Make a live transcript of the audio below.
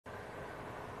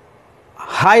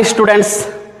Hi students,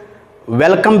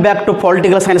 welcome back to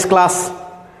political science class.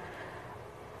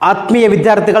 ಆತ್ಮೀಯ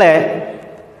ವಿದ್ಯಾರ್ಥಿಗಳೇ,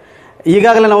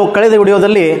 ಈಗಾಗಲೇ ನಾವು ಕಳೆದ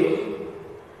ವಿಡಿಯೋದಲ್ಲಿ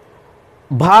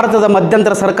ಭಾರತದ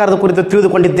ಮಧ್ಯಂತರ ಸರ್ಕಾರದ ಕುರಿತು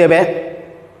ತಿಳಿದುಕೊಂಡಿದ್ದೇವೆ.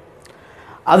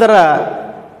 ಅದರ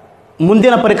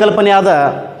ಮುಂದಿನ ಪರಿಕಲ್ಪನೆಯಾದ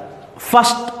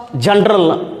ಫಸ್ಟ್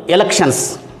ಜನರಲ್ ಎಲೆಕ್ಷನ್ಸ್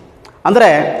ಅಂದರೆ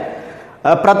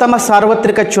ಪ್ರಥಮ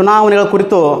ಸಾರ್ವತ್ರಿಕ ಚುನಾವಣೆಗಳ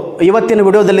ಕುರಿತು ಇವತ್ತಿನ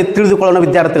ವಿಡಿಯೋದಲ್ಲಿ ತಿಳಿದುಕೊಳ್ಳೋಣ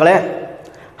ವಿದ್ಯಾರ್ಥಿಗಳೇ.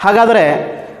 ಹಾಗಾದರೆ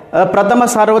ಪ್ರಥಮ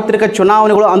ಸಾರ್ವತ್ರಿಕ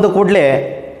ಚುನಾವಣೆಗಳು ಅಂದ ಕೂಡಲೇ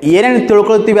ಏನೇನು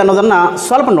ತಿಳ್ಕೊಳ್ತೀವಿ ಅನ್ನೋದನ್ನು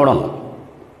ಸ್ವಲ್ಪ ನೋಡೋಣ.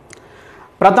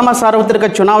 ಪ್ರಥಮ ಸಾರ್ವತ್ರಿಕ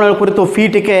ಚುನಾವಣೆಗಳ ಕುರಿತು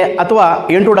ಫೀಟಿಕೆ ಅಥವಾ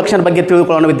ಇಂಟ್ರೊಡಕ್ಷನ್ ಬಗ್ಗೆ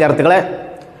ತಿಳಿದುಕೊಳ್ಳೋಣ ವಿದ್ಯಾರ್ಥಿಗಳೇ.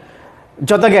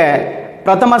 ಜೊತೆಗೆ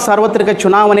ಪ್ರಥಮ ಸಾರ್ವತ್ರಿಕ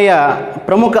ಚುನಾವಣೆಯ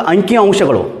ಪ್ರಮುಖ ಅಂಕಿ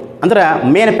ಅಂಶಗಳು ಅಂದರೆ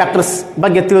ಮೇನ್ ಫ್ಯಾಕ್ಟರ್ಸ್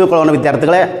ಬಗ್ಗೆ ತಿಳಿದುಕೊಳ್ಳೋಣ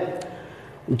ವಿದ್ಯಾರ್ಥಿಗಳೇ.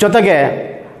 ಜೊತೆಗೆ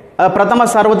ಪ್ರಥಮ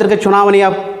ಸಾರ್ವತ್ರಿಕ ಚುನಾವಣೆಯ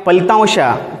ಫಲಿತಾಂಶ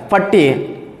ಪಟ್ಟಿ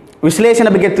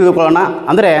ವಿಶ್ಲೇಷಣೆ ಬಗ್ಗೆ ತಿಳಿದುಕೊಳ್ಳೋಣ,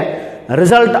 ಅಂದರೆ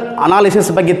ರಿಸಲ್ಟ್ ಅನಾಲಿಸಿಸ್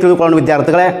ಬಗ್ಗೆ ತಿಳಿದುಕೊಳ್ಳೋಣ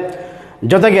ವಿದ್ಯಾರ್ಥಿಗಳೇ.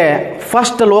 ಜೊತೆಗೆ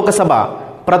ಫಸ್ಟ್ ಲೋಕಸಭಾ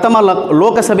ಪ್ರಥಮ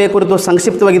ಲೋಕಸಭೆಯ ಕುರಿತು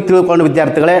ಸಂಕ್ಷಿಪ್ತವಾಗಿ ತಿಳಿದುಕೊಳ್ಳೋಣ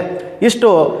ವಿದ್ಯಾರ್ಥಿಗಳೇ. ಇಷ್ಟು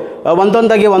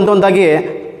ಒಂದೊಂದಾಗಿ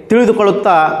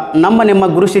ತಿಳಿದುಕೊಳ್ಳುತ್ತಾ ನಿಮ್ಮ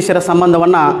ಗುರು ಶಿಷ್ಯರ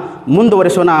ಸಂಬಂಧವನ್ನು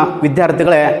ಮುಂದುವರಿಸೋಣ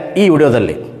ವಿದ್ಯಾರ್ಥಿಗಳೇ ಈ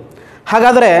ವಿಡಿಯೋದಲ್ಲಿ.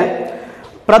 ಹಾಗಾದರೆ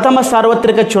ಪ್ರಥಮ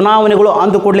ಸಾರ್ವತ್ರಿಕ ಚುನಾವಣೆಗಳು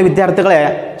ಅಂದು ಕೂಡಲೇ ವಿದ್ಯಾರ್ಥಿಗಳೇ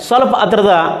ಸ್ವಲ್ಪ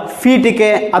ಅದರದ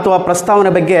ಫೀಟಿಕೆ ಅಥವಾ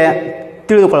ಪ್ರಸ್ತಾವನೆ ಬಗ್ಗೆ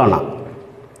ತಿಳಿದುಕೊಳ್ಳೋಣ.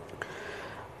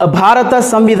 ಭಾರತ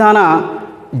ಸಂವಿಧಾನ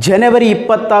ಜನವರಿ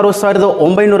 26,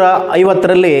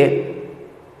 1950ರಲ್ಲಿ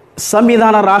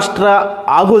ಸಂವಿಧಾನ ರಾಷ್ಟ್ರ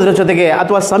ಆಗುವುದರ ಜೊತೆಗೆ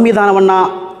ಅಥವಾ ಸಂವಿಧಾನವನ್ನು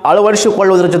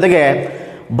ಅಳವಡಿಸಿಕೊಳ್ಳುವುದರ ಜೊತೆಗೆ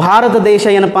ಭಾರತ ದೇಶ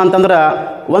ಏನಪ್ಪ ಅಂತಂದ್ರೆ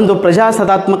ಒಂದು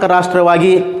ಪ್ರಜಾಸತ್ತಾತ್ಮಕ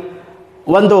ರಾಷ್ಟ್ರವಾಗಿ,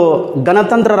 ಒಂದು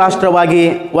ಗಣತಂತ್ರ ರಾಷ್ಟ್ರವಾಗಿ,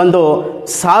 ಒಂದು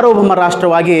ಸಾರ್ವಭೌಮ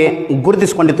ರಾಷ್ಟ್ರವಾಗಿ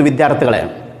ಗುರುತಿಸಿಕೊಂಡಿತ್ತು ವಿದ್ಯಾರ್ಥಿಗಳೇ.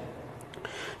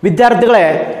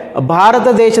 ಭಾರತ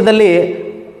ದೇಶದಲ್ಲಿ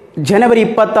ಜನವರಿ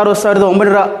 26,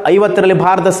 1950ರಲ್ಲಿ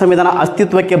ಭಾರತ ಸಂವಿಧಾನ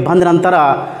ಅಸ್ತಿತ್ವಕ್ಕೆ ಬಂದ ನಂತರ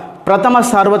ಪ್ರಥಮ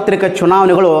ಸಾರ್ವತ್ರಿಕ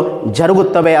ಚುನಾವಣೆಗಳು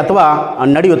ಜರುಗುತ್ತವೆ ಅಥವಾ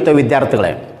ನಡೆಯುತ್ತವೆ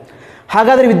ವಿದ್ಯಾರ್ಥಿಗಳೇ.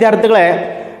 ಹಾಗಾದರೆ ವಿದ್ಯಾರ್ಥಿಗಳೇ,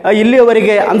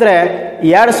 ಇಲ್ಲಿಯವರೆಗೆ ಅಂದರೆ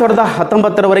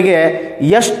 2019ರವರೆಗೆ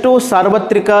ಎಷ್ಟು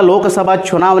ಸಾರ್ವತ್ರಿಕ ಲೋಕಸಭಾ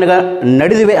ಚುನಾವಣೆಗಳು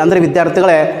ನಡೆದಿವೆ ಅಂದರೆ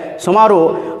ವಿದ್ಯಾರ್ಥಿಗಳೇ ಸುಮಾರು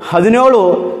 17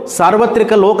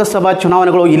 ಸಾರ್ವತ್ರಿಕ ಲೋಕಸಭಾ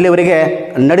ಚುನಾವಣೆಗಳು ಇಲ್ಲಿಯವರೆಗೆ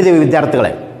ನಡೆದಿವೆ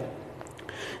ವಿದ್ಯಾರ್ಥಿಗಳೇ.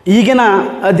 ಈಗಿನ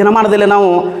ದಿನಮಾನದಲ್ಲಿ ನಾವು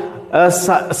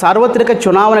ಸಾರ್ವತ್ರಿಕ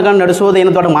ಚುನಾವಣೆಗಳನ್ನು ನಡೆಸುವುದು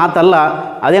ಏನು ದೊಡ್ಡ ಮಾತಲ್ಲ,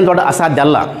 ಅದೇನು ದೊಡ್ಡ ಅಸಾಧ್ಯ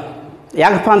ಅಲ್ಲ.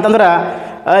 ಯಾಕಪ್ಪ ಅಂತಂದ್ರೆ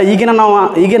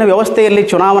ಈಗಿನ ವ್ಯವಸ್ಥೆಯಲ್ಲಿ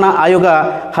ಚುನಾವಣಾ ಆಯೋಗ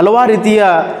ಹಲವಾರು ರೀತಿಯ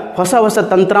ಹೊಸ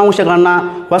ತಂತ್ರಾಂಶಗಳನ್ನು,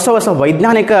 ಹೊಸ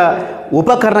ವೈಜ್ಞಾನಿಕ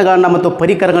ಉಪಕರಣಗಳನ್ನು ಮತ್ತು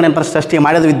ಪರಿಕರಗಳನ್ನು ಸೃಷ್ಟಿ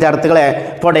ಮಾಡಿದ ವಿದ್ಯಾರ್ಥಿಗಳೇ.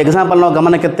 ಫಾರ್ ಎಕ್ಸಾಂಪಲ್ ನಾವು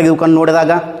ಗಮನಕ್ಕೆ ತೆಗೆದುಕೊಂಡು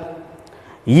ನೋಡಿದಾಗ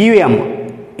EVM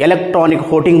ಎಲೆಕ್ಟ್ರಾನಿಕ್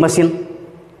ವೋಟಿಂಗ್ ಮಷಿನ್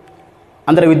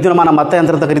ಅಂದರೆ ವಿದ್ಯುನ್ಮಾನ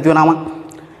ಮತಯಂತ್ರ ಅಂತ ಕರಿತೀವಿ ನಾವು.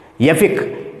 ಎಫಿಕ್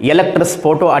ಎಲೆಕ್ಟರ್ಸ್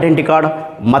ಫೋಟೋ ಐಡೆಂಟಿ ಕಾರ್ಡ್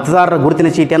ಮತದಾರರ ಗುರುತಿನ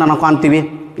ಚೀಟಿಯನ್ನು ನಾವು ಕಾಣ್ತೀವಿ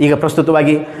ಈಗ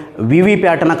ಪ್ರಸ್ತುತವಾಗಿ.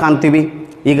 VVPAT ಕಾಣ್ತೀವಿ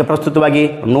ಈಗ ಪ್ರಸ್ತುತವಾಗಿ.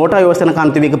 ನೋಟಾ ವ್ಯವಸ್ಥೆನ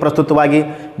ಕಾಣ್ತೀವಿ ಈಗ ಪ್ರಸ್ತುತವಾಗಿ.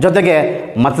 ಜೊತೆಗೆ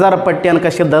ಮತದಾರ ಪಟ್ಟಿ ಅನ್ಕ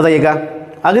ಸಿದ್ಧದ ಈಗ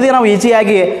ಅಗದಿ ನಾವು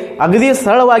ಈಸಿಯಾಗಿ ಅಗದಿ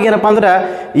ಸರಳವಾಗಿ ಏನಪ್ಪ ಅಂದ್ರೆ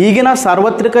ಈಗಿನ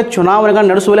ಸಾರ್ವತ್ರಿಕ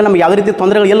ಚುನಾವಣೆಗಳನ್ನು ನಡೆಸುವಲ್ಲಿ ನಮ್ಗೆ ಯಾವುದೇ ರೀತಿ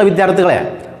ತೊಂದರೆಗಳಿಲ್ಲ ವಿದ್ಯಾರ್ಥಿಗಳೇ.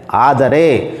 ಆದರೆ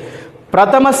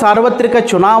ಪ್ರಥಮ ಸಾರ್ವತ್ರಿಕ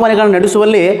ಚುನಾವಣೆಗಳನ್ನು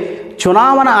ನಡೆಸುವಲ್ಲಿ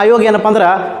ಚುನಾವಣಾ ಆಯೋಗ ಏನಪ್ಪ ಅಂದ್ರೆ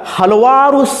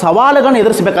ಹಲವಾರು ಸವಾಲುಗಳನ್ನು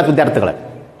ಎದುರಿಸಬೇಕಾದ ವಿದ್ಯಾರ್ಥಿಗಳೇ.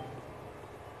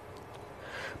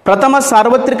 ಪ್ರಥಮ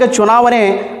ಸಾರ್ವತ್ರಿಕ ಚುನಾವಣೆ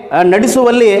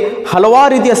ನಡೆಸುವಲ್ಲಿ ಹಲವಾರು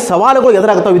ರೀತಿಯ ಸವಾಲುಗಳು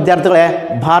ಎದುರಾಗುತ್ತವೆ ವಿದ್ಯಾರ್ಥಿಗಳೇ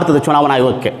ಭಾರತದ ಚುನಾವಣಾ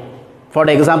ಆಯೋಗಕ್ಕೆ. ಫಾರ್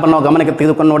ಎಕ್ಸಾಂಪಲ್ ನಾವು ಗಮನಕ್ಕೆ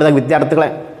ತೆಗೆದುಕೊಂಡು ನೋಡಿದಾಗ ವಿದ್ಯಾರ್ಥಿಗಳೇ,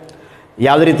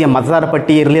 ಯಾವುದೇ ರೀತಿಯ ಮತದಾರ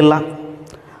ಪಟ್ಟಿ ಇರಲಿಲ್ಲ.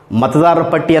 ಮತದಾರರ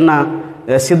ಪಟ್ಟಿಯನ್ನು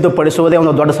ಸಿದ್ಧಪಡಿಸುವುದೇ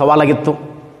ಒಂದು ದೊಡ್ಡ ಸವಾಲಾಗಿತ್ತು.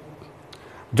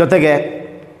 ಜೊತೆಗೆ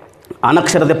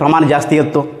ಅನಕ್ಷರತೆ ಪ್ರಮಾಣ ಜಾಸ್ತಿ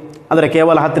ಇತ್ತು. ಅಂದರೆ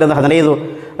ಕೇವಲ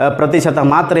 10-15%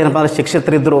 ಮಾತ್ರ ಏನಪ್ಪ ಅಂದರೆ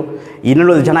ಶಿಕ್ಷಿತರಿದ್ದರು.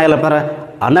 ಇನ್ನುಳಿದ ಜನ ಎಲ್ಲಪ್ಪ ಅಂದ್ರೆ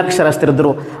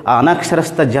ಅನಕ್ಷರಸ್ಥರಿದ್ದರು. ಆ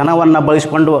ಅನಕ್ಷರಸ್ಥ ಜನವನ್ನು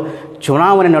ಬಳಸಿಕೊಂಡು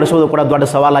ಚುನಾವಣೆ ನಡೆಸುವುದು ಕೂಡ ದೊಡ್ಡ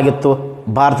ಸವಾಲಾಗಿತ್ತು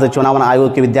ಭಾರತದ ಚುನಾವಣಾ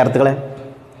ಆಯೋಗಕ್ಕೆ ವಿದ್ಯಾರ್ಥಿಗಳೇ.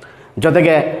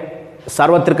 ಜೊತೆಗೆ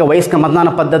ಸಾರ್ವತ್ರಿಕ ವಯಸ್ಕ ಮತದಾನ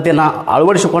ಪದ್ಧತಿಯನ್ನು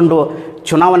ಅಳವಡಿಸಿಕೊಂಡು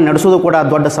ಚುನಾವಣೆ ನಡೆಸುವುದು ಕೂಡ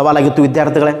ದೊಡ್ಡ ಸವಾಲಾಗಿತ್ತು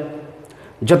ವಿದ್ಯಾರ್ಥಿಗಳೇ.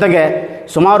 ಜೊತೆಗೆ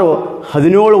ಸುಮಾರು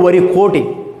 17.5 ಕೋಟಿ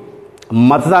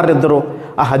ಮತದಾರರಿದ್ದರು.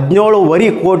 ಆ 17.5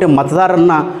 ಕೋಟಿ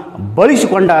ಮತದಾರರನ್ನು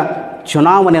ಬಳಸಿಕೊಂಡ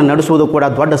ಚುನಾವಣೆ ನಡೆಸುವುದು ಕೂಡ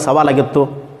ದೊಡ್ಡ ಸವಾಲಾಗಿತ್ತು,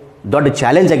 ದೊಡ್ಡ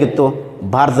ಚಾಲೆಂಜ್ ಆಗಿತ್ತು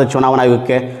ಭಾರತದ ಚುನಾವಣಾ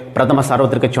ಆಯೋಗಕ್ಕೆ ಪ್ರಥಮ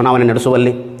ಸಾರ್ವತ್ರಿಕ ಚುನಾವಣೆ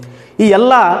ನಡೆಸುವಲ್ಲಿ. ಈ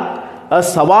ಎಲ್ಲ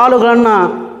ಸವಾಲುಗಳನ್ನು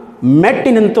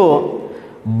ಮೆಟ್ಟಿ ನಿಂತು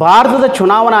ಭಾರತದ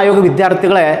ಚುನಾವಣಾ ಆಯೋಗ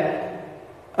ವಿದ್ಯಾರ್ಥಿಗಳೇ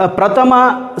ಪ್ರಥಮ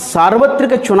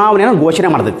ಸಾರ್ವತ್ರಿಕ ಚುನಾವಣೆಯನ್ನು ಘೋಷಣೆ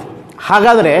ಮಾಡ್ತೈತಿ.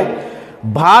 ಹಾಗಾದರೆ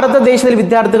ಭಾರತ ದೇಶದಲ್ಲಿ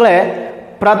ವಿದ್ಯಾರ್ಥಿಗಳೇ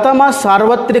ಪ್ರಥಮ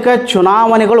ಸಾರ್ವತ್ರಿಕ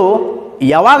ಚುನಾವಣೆಗಳು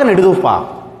ಯಾವಾಗ ನಡೆದವಪ್ಪ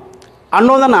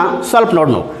ಅನ್ನೋದನ್ನು ಸ್ವಲ್ಪ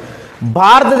ನೋಡೋಣ.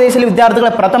 ಭಾರತ ದೇಶದಲ್ಲಿ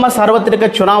ವಿದ್ಯಾರ್ಥಿಗಳ ಪ್ರಥಮ ಸಾರ್ವತ್ರಿಕ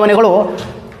ಚುನಾವಣೆಗಳು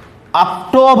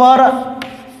ಅಕ್ಟೋಬರ್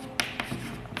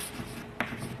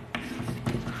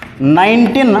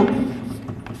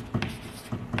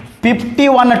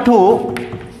 1951 to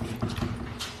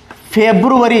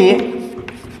ಫೆಬ್ರವರಿ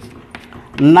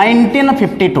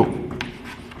 1952.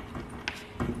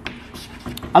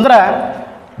 ಅಂದ್ರೆ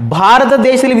ಭಾರತ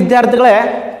ದೇಶದಲ್ಲಿ ವಿದ್ಯಾರ್ಥಿಗಳೇ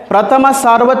ಪ್ರಥಮ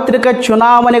ಸಾರ್ವತ್ರಿಕ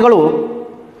ಚುನಾವಣೆಗಳು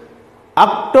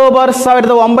ಅಕ್ಟೋಬರ್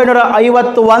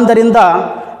 1951ರಿಂದ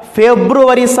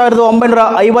ಫೆಬ್ರವರಿ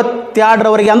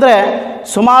 1952ರವರೆಗೆ, ಅಂದರೆ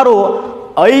ಸುಮಾರು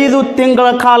 5 ತಿಂಗಳ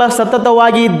ಕಾಲ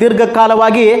ಸತತವಾಗಿ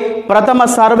ದೀರ್ಘಕಾಲವಾಗಿ ಪ್ರಥಮ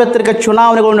ಸಾರ್ವತ್ರಿಕ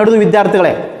ಚುನಾವಣೆಗಳು ನಡೆದು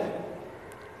ವಿದ್ಯಾರ್ಥಿಗಳೇ.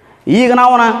 ಈಗ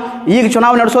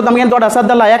ಚುನಾವಣೆ ನಡೆಸೋದು ನಮಗೇನು ದೊಡ್ಡ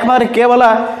ಅಸಾಧ್ಯ. ಯಾಕಂದರೆ ಕೇವಲ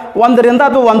 1ರಿಂದ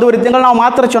ಅಥವಾ 1.5 ತಿಂಗಳು ನಾವು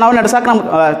ಮಾತ್ರ ಚುನಾವಣೆ ನಡೆಸೋಕೆ ನಮ್ಮ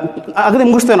ಅಗದಿ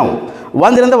ಮುಗಿಸ್ತೇವೆ. ನಾವು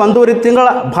 1ರಿಂದ 1.5 ತಿಂಗಳ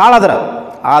ಭಾಳ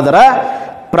ಆದರೆ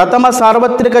ಪ್ರಥಮ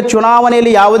ಸಾರ್ವತ್ರಿಕ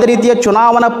ಚುನಾವಣೆಯಲ್ಲಿ ಯಾವುದೇ ರೀತಿಯ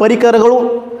ಚುನಾವಣಾ ಪರಿಕರಗಳು,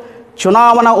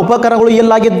 ಚುನಾವಣಾ ಉಪಕರಣಗಳು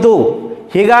ಇಲ್ಲಾಗಿದ್ದು,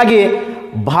 ಹೀಗಾಗಿ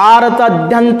ಭಾರತ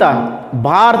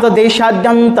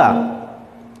ದೇಶಾದ್ಯಂತ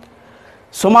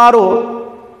ಸುಮಾರು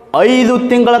 5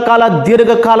 ತಿಂಗಳ ಕಾಲ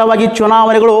ದೀರ್ಘಕಾಲವಾಗಿ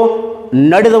ಚುನಾವಣೆಗಳು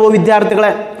ನಡೆದವು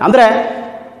ವಿದ್ಯಾರ್ಥಿಗಳೇ. ಅಂದರೆ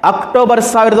ಅಕ್ಟೋಬರ್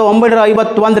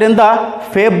 1951ರಿಂದ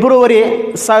ಫೆಬ್ರವರಿ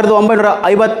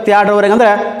 1952ರವರೆಗೆ,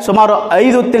 ಅಂದರೆ ಸುಮಾರು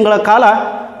 5 ತಿಂಗಳ ಕಾಲ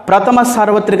ಪ್ರಥಮ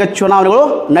ಸಾರ್ವತ್ರಿಕ ಚುನಾವಣೆಗಳು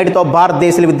ನಡೀತಾವೆ ಭಾರತ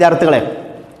ದೇಶದಲ್ಲಿ ವಿದ್ಯಾರ್ಥಿಗಳೇ.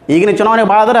 ಈಗಿನ ಚುನಾವಣೆ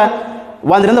ಭಾಳ ಆದರೆ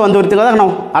 1ರಿಂದ 1.5 ತಿಂಗಳದಾಗ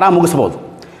ನಾವು ಆರಾಮ ಮುಗಿಸ್ಬೋದು.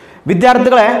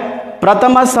 ವಿದ್ಯಾರ್ಥಿಗಳೇ,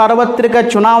 ಪ್ರಥಮ ಸಾರ್ವತ್ರಿಕ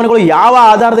ಚುನಾವಣೆಗಳು ಯಾವ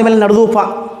ಆಧಾರದ ಮೇಲೆ ನಡೆದೂಪ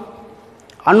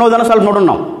ಅನ್ನೋದನ್ನು ಸ್ವಲ್ಪ ನೋಡೋಣ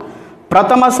ನಾವು.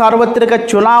 ಪ್ರಥಮ ಸಾರ್ವತ್ರಿಕ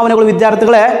ಚುನಾವಣೆಗಳು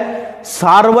ವಿದ್ಯಾರ್ಥಿಗಳೇ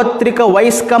ಸಾರ್ವತ್ರಿಕ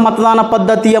ವಯಸ್ಕ ಮತದಾನ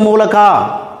ಪದ್ಧತಿಯ ಮೂಲಕ,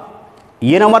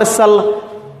 ಯೂನಿವರ್ಸಲ್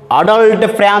ಅಡಲ್ಟ್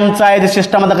ಫ್ರಾಂಚೈಸ್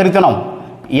ಸಿಸ್ಟಮ್ ಅಂತ ಕರಿತೀವಿ ನಾವು.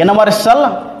 ಯೂನಿವರ್ಸಲ್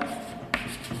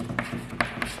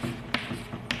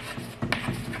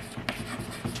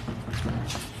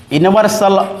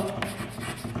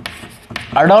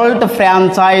ಅಡಲ್ಟ್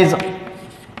ಫ್ರಾಂಚೈಸ್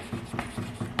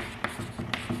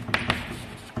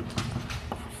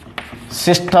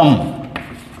ಸಿಸ್ಟಮ್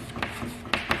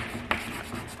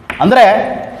ಅಂದರೆ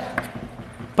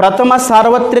ಪ್ರಥಮ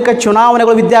ಸಾರ್ವತ್ರಿಕ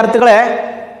ಚುನಾವಣೆಗಳು ವಿದ್ಯಾರ್ಥಿಗಳೇ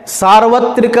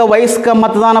ಸಾರ್ವತ್ರಿಕ ವಯಸ್ಕ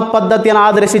ಮತದಾನ ಪದ್ಧತಿಯನ್ನು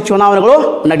ಆಧರಿಸಿ ಚುನಾವಣೆಗಳು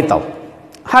ನಡೀತಾವೆ.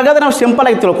 ಹಾಗಾದರೆ ನಾವು ಸಿಂಪಲ್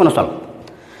ಆಗಿ ತಿಳ್ಕೊಂಡು ಸ್ವಲ್ಪ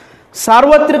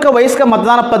ಸಾರ್ವತ್ರಿಕ ವಯಸ್ಕ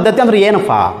ಮತದಾನ ಪದ್ಧತಿ ಅಂದರೆ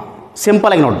ಏನಪ್ಪ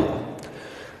ಸಿಂಪಲ್ ಆಗಿ ನೋಡಿ.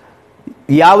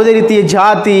 ಯಾವುದೇ ರೀತಿಯ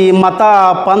ಜಾತಿ, ಮತ,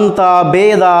 ಪಂಥ,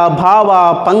 ಭೇದ ಭಾವ,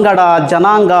 ಪಂಗಡ,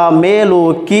 ಜನಾಂಗ, ಮೇಲು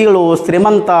ಕೀಳು,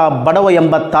 ಶ್ರೀಮಂತ ಬಡವ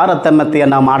ಎಂಬ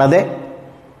ತಾರತಮ್ಯತೆಯನ್ನು ಮಾಡದೆ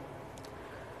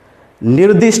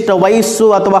ನಿರ್ದಿಷ್ಟ ವಯಸ್ಸು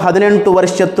ಅಥವಾ 18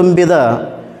 ವರ್ಷ ತುಂಬಿದ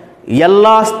ಎಲ್ಲ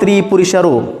ಸ್ತ್ರೀ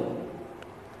ಪುರುಷರು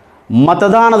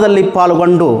ಮತದಾನದಲ್ಲಿ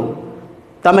ಪಾಲ್ಗೊಂಡು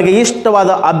ತಮಗೆ ಇಷ್ಟವಾದ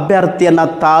ಅಭ್ಯರ್ಥಿಯನ್ನು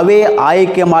ತಾವೇ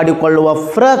ಆಯ್ಕೆ ಮಾಡಿಕೊಳ್ಳುವ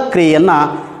ಪ್ರಕ್ರಿಯೆಯನ್ನು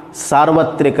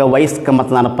ಸಾರ್ವತ್ರಿಕ ವಯಸ್ಕ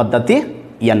ಮತದಾನ ಪದ್ಧತಿ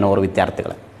ಎನ್ನುವರು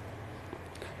ವಿದ್ಯಾರ್ಥಿಗಳೇ.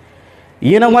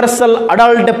 Universal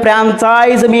adult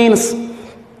franchise means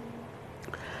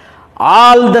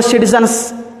all the citizens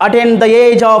attend the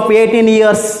age of 18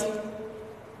 years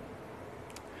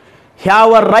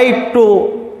have a right to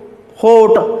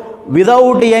vote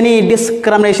without any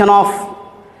discrimination of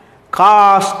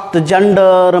caste,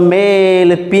 gender,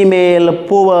 male, female,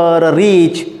 poor,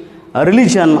 rich,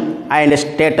 religion and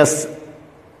status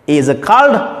is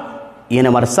called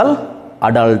universal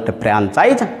adult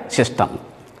franchise system.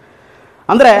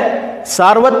 ಅಂದರೆ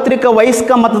ಸಾರ್ವತ್ರಿಕ ವಯಸ್ಕ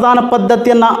ಮತದಾನ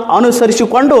ಪದ್ಧತಿಯನ್ನು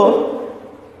ಅನುಸರಿಸಿಕೊಂಡು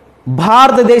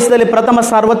ಭಾರತ ದೇಶದಲ್ಲಿ ಪ್ರಥಮ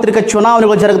ಸಾರ್ವತ್ರಿಕ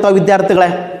ಚುನಾವಣೆಗಳು ಜರುಗುತ್ತವೆ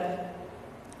ವಿದ್ಯಾರ್ಥಿಗಳೇ.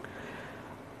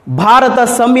 ಭಾರತ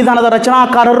ಸಂವಿಧಾನದ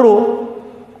ರಚನಾಕಾರರು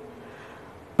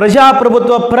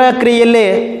ಪ್ರಜಾಪ್ರಭುತ್ವ ಪ್ರಕ್ರಿಯೆಯಲ್ಲಿ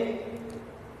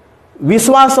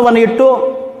ವಿಶ್ವಾಸವನ್ನು ಇಟ್ಟು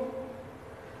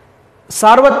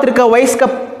ಸಾರ್ವತ್ರಿಕ ವಯಸ್ಕ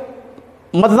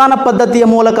ಮತದಾನ ಪದ್ಧತಿಯ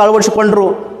ಮೂಲಕ ಅಳವಡಿಸಿಕೊಂಡರು.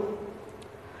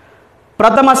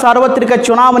 ಪ್ರಥಮ ಸಾರ್ವತ್ರಿಕ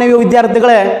ಚುನಾವಣೆಯು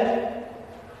ವಿದ್ಯಾರ್ಥಿಗಳೇ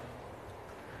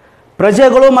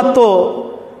ಪ್ರಜೆಗಳು ಮತ್ತು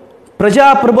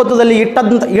ಪ್ರಜಾಪ್ರಭುತ್ವದಲ್ಲಿ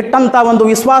ಇಟ್ಟಂಥ ಒಂದು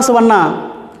ವಿಶ್ವಾಸವನ್ನು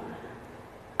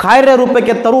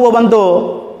ಕಾರ್ಯರೂಪಕ್ಕೆ ತರುವ ಒಂದು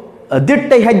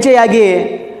ದಿಟ್ಟ ಹೆಜ್ಜೆಯಾಗಿ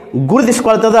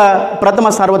ಗುರುತಿಸಿಕೊಳ್ತದ ಪ್ರಥಮ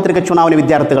ಸಾರ್ವತ್ರಿಕ ಚುನಾವಣೆ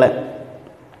ವಿದ್ಯಾರ್ಥಿಗಳೇ.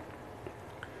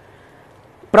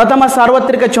 ಪ್ರಥಮ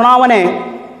ಸಾರ್ವತ್ರಿಕ ಚುನಾವಣೆ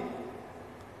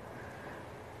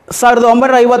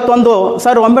 1951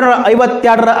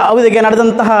 1952ರ ಅವಧಿಗೆ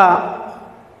ನಡೆದಂತಹ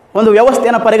ಒಂದು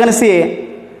ವ್ಯವಸ್ಥೆಯನ್ನು ಪರಿಗಣಿಸಿ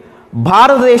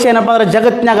ಭಾರತ ದೇಶ ಏನಪ್ಪ ಅಂದರೆ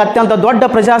ಜಗತ್ತಿನಾಗ ಅತ್ಯಂತ ದೊಡ್ಡ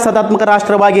ಪ್ರಜಾಸತ್ತಾತ್ಮಕ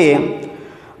ರಾಷ್ಟ್ರವಾಗಿ,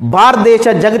 ಭಾರತ ದೇಶ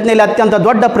ಜಗತ್ತಿನಲ್ಲಿ ಅತ್ಯಂತ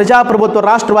ದೊಡ್ಡ ಪ್ರಜಾಪ್ರಭುತ್ವ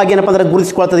ರಾಷ್ಟ್ರವಾಗಿ ಏನಪ್ಪ ಅಂದರೆ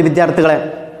ಗುರುತಿಸಿಕೊಳ್ತದೆ ವಿದ್ಯಾರ್ಥಿಗಳೇ.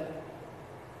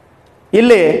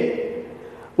 ಇಲ್ಲಿ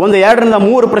ಒಂದು 2ರಿಂದ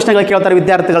 3 ಪ್ರಶ್ನೆಗಳು ಕೇಳ್ತಾರೆ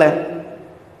ವಿದ್ಯಾರ್ಥಿಗಳೇ.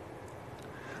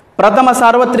 ಪ್ರಥಮ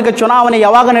ಸಾರ್ವತ್ರಿಕ ಚುನಾವಣೆ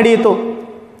ಯಾವಾಗ ನಡೆಯಿತು?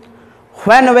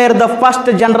 when were the first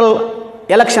general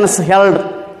elections held?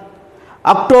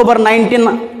 October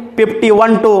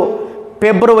 1951 to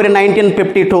February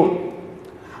 1952.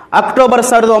 October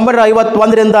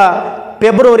 1951ರಿಂದ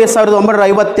February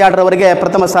 1952ರವರೆಗೆ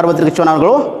ಪ್ರಥಮ ಸಾರ್ವತ್ರಿಕ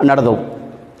ಚುನಾವಣೆಗಳು ನಡೆದವು.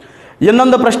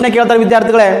 ಇನ್ನೊಂದು ಪ್ರಶ್ನೆ ಕೇಳ್ತಾರೆ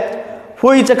ವಿದ್ಯಾರ್ಥಿಗಳೇ.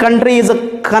 which country is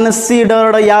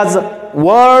considered as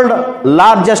world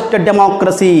largest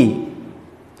democracy?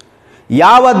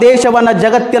 ಯಾವ ದೇಶವನ್ನು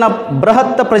ಜಗತ್ತಿನ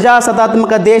ಬೃಹತ್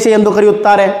ಪ್ರಜಾಸತ್ತಾತ್ಮಕ ದೇಶ ಎಂದು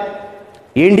ಕರೆಯುತ್ತಾರೆ?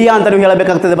 ಇಂಡಿಯಾ ಅಂತ ನೀವು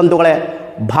ಹೇಳಬೇಕಾಗ್ತದೆ ಬಂಧುಗಳೇ,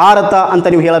 ಭಾರತ ಅಂತ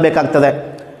ನೀವು ಹೇಳಬೇಕಾಗ್ತದೆ.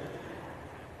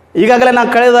 ಈಗಾಗಲೇ ನಾನು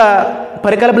ಕಳೆದ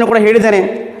ಪರಿಕಲ್ಪನೆ ಕೂಡ ಹೇಳಿದ್ದೇನೆ.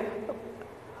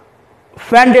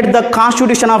 When did the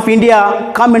Constitution of India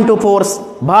come into force?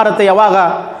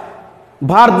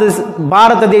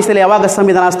 Bharat ದೇಶದಲ್ಲಿ ಯಾವಾಗ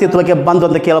ಸಂವಿಧಾನ ಅಸ್ತಿತ್ವಕ್ಕೆ ಬಂತು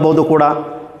ಅಂತ ಕೇಳಬಹುದು ಕೂಡ.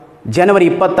 ಜನವರಿ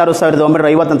 26,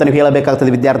 1950 ಅಂತ ನೀವು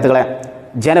ಹೇಳಬೇಕಾಗ್ತದೆ ವಿದ್ಯಾರ್ಥಿಗಳೇ.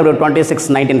 ಜನವರಿ 26,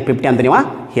 1950 ಅಂತ ನೀವು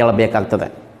ಹೇಳಬೇಕಾಗ್ತದೆ.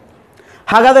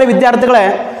 ಹಾಗಾದರೆ ವಿದ್ಯಾರ್ಥಿಗಳೇ,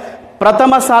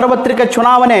 ಪ್ರಥಮ ಸಾರ್ವತ್ರಿಕ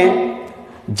ಚುನಾವಣೆ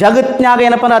ಜಗತ್ತಿನಾಗ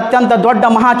ಏನಪ್ಪ ಅಂದ್ರೆ ಅತ್ಯಂತ ದೊಡ್ಡ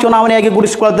ಮಹಾ ಚುನಾವಣೆಯಾಗಿ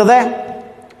ಗುರುತಿಸಿಕೊಳ್ತದೆ.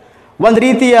 ಒಂದು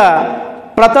ರೀತಿಯ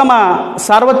ಪ್ರಥಮ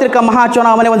ಸಾರ್ವತ್ರಿಕ ಮಹಾ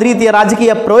ಚುನಾವಣೆ ಒಂದು ರೀತಿಯ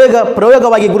ರಾಜಕೀಯ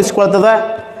ಪ್ರಯೋಗವಾಗಿ ಗುರುತಿಸಿಕೊಳ್ತದೆ.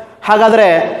 ಹಾಗಾದರೆ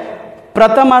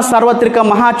ಪ್ರಥಮ ಸಾರ್ವತ್ರಿಕ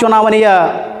ಮಹಾ ಚುನಾವಣೆಯ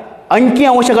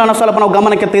ಅಂಕಿಅಂಶಗಳನ್ನು ಸ್ವಲ್ಪ ನಾವು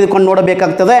ಗಮನಕ್ಕೆ ತೆಗೆದುಕೊಂಡು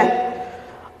ನೋಡಬೇಕಾಗ್ತದೆ.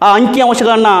 ಆ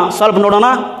ಅಂಕಿಅಂಶಗಳನ್ನು ಸ್ವಲ್ಪ ನೋಡೋಣ.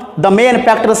 The main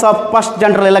factors of first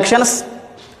general elections.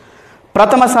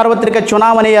 ಪ್ರಥಮ ಸಾರ್ವತ್ರಿಕ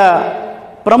ಚುನಾವಣೆಯ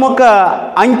ಪ್ರಮುಖ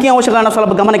ಅಂಕಿಅಂಶಗಳನ್ನು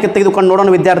ಸ್ವಲ್ಪ ಗಮನಕ್ಕೆ ತೆಗೆದುಕೊಂಡು ನೋಡೋಣ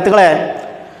ವಿದ್ಯಾರ್ಥಿಗಳೇ.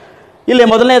 ಇಲ್ಲಿ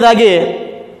ಮೊದಲನೇದಾಗಿ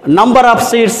number of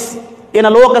seats in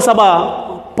Lok Sabha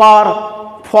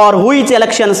for ಹುಯಿಚ್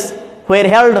elections wear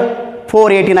held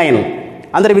 489.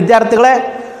 ಅಂದರೆ ವಿದ್ಯಾರ್ಥಿಗಳೇ,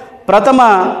 ಪ್ರಥಮ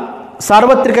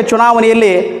ಸಾರ್ವತ್ರಿಕ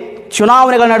ಚುನಾವಣೆಯಲ್ಲಿ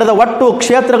ಚುನಾವಣೆಗಳು ನಡೆದ ಒಟ್ಟು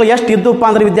ಕ್ಷೇತ್ರಗಳು ಎಷ್ಟು ಇದ್ದಪ್ಪ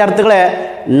ಅಂದರೆ ವಿದ್ಯಾರ್ಥಿಗಳೇ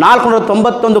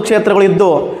 491 ಕ್ಷೇತ್ರಗಳು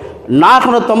ಇದ್ದು,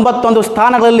 491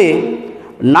 ಸ್ಥಾನಗಳಲ್ಲಿ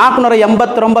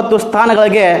 489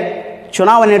 ಸ್ಥಾನಗಳಿಗೆ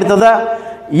ಚುನಾವಣೆ ನಡೀತದೆ.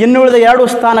 ಇನ್ನುಳಿದ 2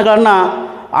 ಸ್ಥಾನಗಳನ್ನು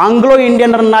ಆಂಗ್ಲೋ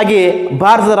ಇಂಡಿಯನ್ನರನ್ನಾಗಿ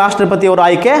ಭಾರತದ ರಾಷ್ಟ್ರಪತಿಯವರು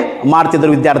ಆಯ್ಕೆ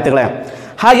ಮಾಡ್ತಿದ್ದರು ವಿದ್ಯಾರ್ಥಿಗಳೇ.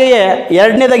 ಹಾಗೆಯೇ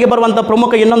ಎರಡನೇದಾಗಿ ಬರುವಂಥ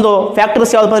ಪ್ರಮುಖ ಇನ್ನೊಂದು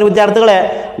ಫ್ಯಾಕ್ಟರ್ಸ್ ಯಾವುದು ಅಂದರೆ ವಿದ್ಯಾರ್ಥಿಗಳೇ,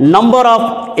 ನಂಬರ್ ಆಫ್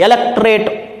ಎಲೆಕ್ಟ್ರೇಟ್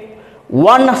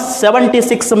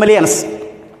 176 ಮಿಲಿಯನ್ಸ್.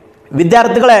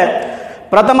 ವಿದ್ಯಾರ್ಥಿಗಳೇ,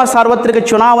 ಪ್ರಥಮ ಸಾರ್ವತ್ರಿಕ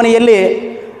ಚುನಾವಣೆಯಲ್ಲಿ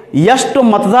ಎಷ್ಟು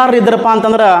ಮತದಾರರಿದ್ದರಪ್ಪ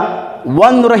ಅಂತಂದ್ರೆ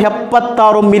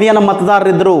 176 ಮಿಲಿಯನ್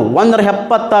ಮತದಾರರಿದ್ದರು.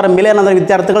 176 ಮಿಲಿಯನ್ ಅಂದರೆ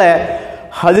ವಿದ್ಯಾರ್ಥಿಗಳೇ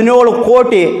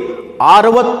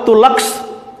 17,60,00,000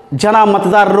 ಜನ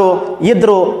ಮತದಾರರು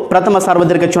ಇದ್ದರು ಪ್ರಥಮ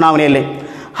ಸಾರ್ವತ್ರಿಕ ಚುನಾವಣೆಯಲ್ಲಿ.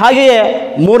 ಹಾಗೆಯೇ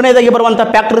ಮೂರನೇದಾಗಿ ಬರುವಂಥ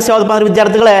ಫ್ಯಾಕ್ಟರ್ಸ್ ಯಾವುದಪ್ಪ ಅಂದರೆ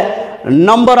ವಿದ್ಯಾರ್ಥಿಗಳೇ,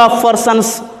 number of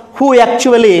persons who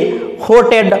actually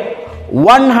voted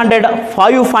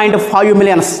 105.5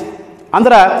 millions.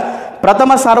 ಅಂದ್ರೆ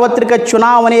ಪ್ರಥಮ ಸಾರ್ವತ್ರಿಕ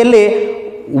ಚುನಾವಣೆಯಲ್ಲಿ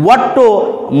ಒಟ್ಟು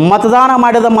ಮತದಾನ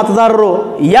ಮಾಡಿದ ಮತದಾರರು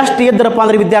ಎಷ್ಟು ಇದ್ದರಪ್ಪ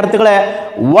ಅಂದರೆ ವಿದ್ಯಾರ್ಥಿಗಳೇ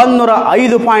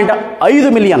 105.5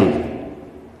 ಮಿಲಿಯನ್.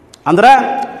 ಅಂದ್ರೆ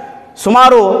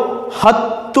ಸುಮಾರು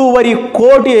 10.5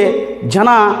 ಕೋಟಿ ಜನ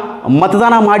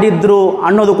ಮತದಾನ ಮಾಡಿದ್ರು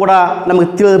ಅನ್ನೋದು ಕೂಡ ನಮಗೆ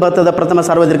ತಿಳಿದು ಬರ್ತದೆ ಪ್ರಥಮ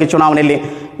ಸಾರ್ವತ್ರಿಕ ಚುನಾವಣೆಯಲ್ಲಿ.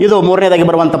 ಇದು ಮೂರನೇದಾಗಿ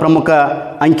ಬರುವಂಥ ಪ್ರಮುಖ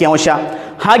ಅಂಕಿಅಂಶ.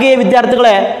 ಹಾಗೆಯೇ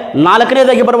ವಿದ್ಯಾರ್ಥಿಗಳೇ,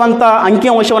 ನಾಲ್ಕನೇದಾಗಿ ಬರುವಂಥ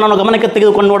ಅಂಕಿಅಂಶವನ್ನು ನಾವು ಗಮನಕ್ಕೆ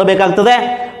ತೆಗೆದುಕೊಂಡು ನೋಡಬೇಕಾಗ್ತದೆ.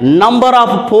 Number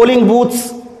of polling booths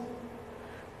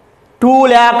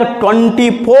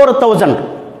 2,24,000.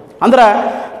 ಅಂದ್ರೆ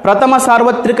ಪ್ರಥಮ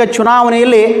ಸಾರ್ವತ್ರಿಕ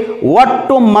ಚುನಾವಣೆಯಲ್ಲಿ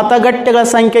ಒಟ್ಟು ಮತಗಟ್ಟೆಗಳ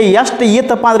ಸಂಖ್ಯೆ ಎಷ್ಟು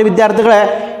ಇತ್ತಪ್ಪ ಅಂದರೆ ವಿದ್ಯಾರ್ಥಿಗಳೇ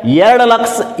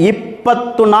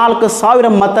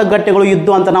 2,24,000 ಮತಗಟ್ಟೆಗಳು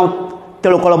ಇದ್ದು ಅಂತ ನಾವು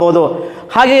ತಿಳ್ಕೊಳ್ಬೋದು.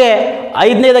 ಹಾಗೆಯೇ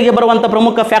ಐದನೇದಾಗಿ ಬರುವಂಥ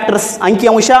ಪ್ರಮುಖ factors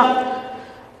ಅಂಕಿಅಂಶ,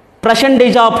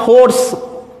 percentage of votes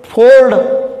polled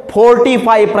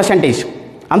 45%.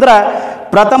 ಅಂದ್ರೆ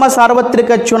ಪ್ರಥಮ ಸಾರ್ವತ್ರಿಕ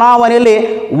ಚುನಾವಣೆಯಲ್ಲಿ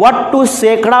ಒಟ್ಟು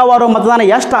ಶೇಕಡಾವಾರು ಮತದಾನ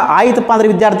ಎಷ್ಟು ಆಯಿತಪ್ಪ ಅಂದರೆ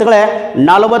ವಿದ್ಯಾರ್ಥಿಗಳೇ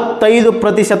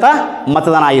 45%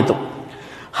 ಮತದಾನ ಆಯಿತು.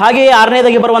 ಹಾಗೆಯೇ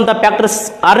ಆರನೇದಾಗಿ ಬರುವಂಥ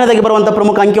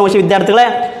ಪ್ರಮುಖ ಅಂಕಿಅಂಶ ವಿದ್ಯಾರ್ಥಿಗಳೇ,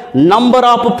 number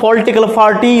of political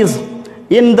parties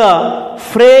in the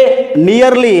free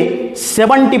nearly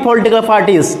 70 political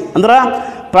parties. ಅಂದ್ರೆ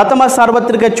ಪ್ರಥಮ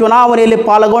ಸಾರ್ವತ್ರಿಕ ಚುನಾವಣೆಯಲ್ಲಿ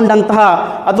ಪಾಲ್ಗೊಂಡಂತಹ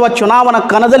ಅಥವಾ ಚುನಾವಣಾ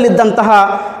ಕಣದಲ್ಲಿದ್ದಂತಹ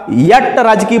 8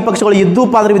 ರಾಜಕೀಯ ಪಕ್ಷಗಳು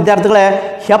ಇದ್ದೂಪ ಅಂದರೆ ವಿದ್ಯಾರ್ಥಿಗಳೇ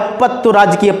 70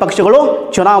 ರಾಜಕೀಯ ಪಕ್ಷಗಳು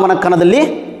ಚುನಾವಣಾ ಕಣದಲ್ಲಿ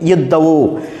ಇದ್ದವು.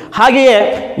 ಹಾಗೆಯೇ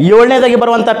ಏಳನೇದಾಗಿ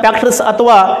ಬರುವಂಥ ಫ್ಯಾಕ್ಟರ್ಸ್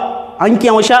ಅಥವಾ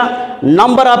ಅಂಕಿಅಂಶ,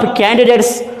 number of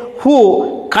candidates who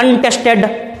contested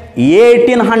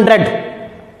 1800.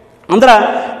 ಅಂದ್ರೆ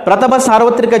ಪ್ರಥಮ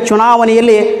ಸಾರ್ವತ್ರಿಕ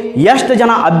ಚುನಾವಣೆಯಲ್ಲಿ ಎಷ್ಟು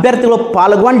ಜನ ಅಭ್ಯರ್ಥಿಗಳು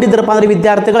ಪಾಲ್ಗೊಂಡಿದ್ದರಪ್ಪ ಅಂದರೆ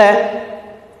ವಿದ್ಯಾರ್ಥಿಗಳೇ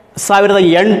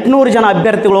 1800 ಜನ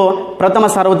ಅಭ್ಯರ್ಥಿಗಳು ಪ್ರಥಮ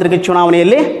ಸಾರ್ವತ್ರಿಕ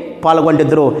ಚುನಾವಣೆಯಲ್ಲಿ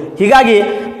ಪಾಲ್ಗೊಂಡಿದ್ದರು. ಹೀಗಾಗಿ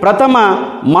ಪ್ರಥಮ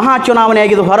ಮಹಾ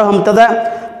ಚುನಾವಣೆಯಾಗಿದ್ದು ಹೊರಹೊಮ್ಮುತ್ತದೆ.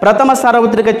 ಪ್ರಥಮ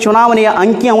ಸಾರ್ವತ್ರಿಕ ಚುನಾವಣೆಯ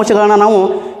ಅಂಕಿಅಂಶಗಳನ್ನು ನಾವು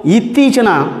ಇತ್ತೀಚಿನ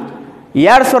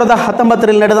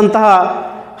 2019ರಲ್ಲಿ ನಡೆದಂತಹ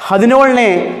 17ನೇ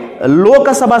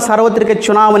ಲೋಕಸಭಾ ಸಾರ್ವತ್ರಿಕ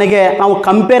ಚುನಾವಣೆಗೆ ನಾವು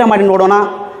ಕಂಪೇರ್ ಮಾಡಿ ನೋಡೋಣ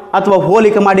ಅಥವಾ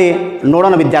ಹೋಲಿಕೆ ಮಾಡಿ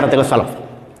ನೋಡೋಣ ವಿದ್ಯಾರ್ಥಿಗಳು. ಸ್ವಲ್ಪ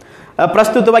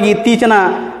ಪ್ರಸ್ತುತವಾಗಿ ಇತ್ತೀಚಿನ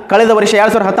ಕಳೆದ ವರ್ಷ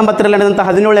 2019ರಲ್ಲಿ ನಡೆದಂಥ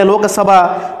 17ನೇ ಲೋಕಸಭಾ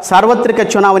ಸಾರ್ವತ್ರಿಕ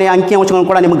ಚುನಾವಣೆಯ ಅಂಕಿಅಂಶಗಳನ್ನು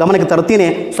ಕೂಡ ನಿಮ್ಮ ಗಮನಕ್ಕೆ ತರ್ತೀನಿ,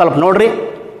 ಸ್ವಲ್ಪ ನೋಡ್ರಿ.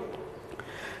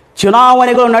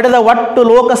 ಚುನಾವಣೆಗಳು ನಡೆದ ಒಟ್ಟು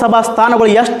ಲೋಕಸಭಾ ಸ್ಥಾನಗಳು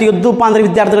ಎಷ್ಟು ಇದ್ದಪ್ಪ ಅಂದರೆ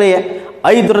ವಿದ್ಯಾರ್ಥಿಗಳಿಗೆ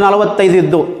 545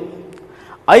 ಇದ್ದು.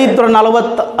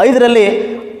 545ರಲ್ಲಿ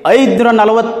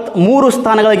 543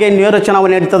 ಸ್ಥಾನಗಳಿಗೆ ನೇರ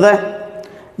ಚುನಾವಣೆ ನಡೀತದೆ.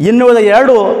 ಇನ್ನುಳಿದ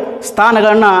 2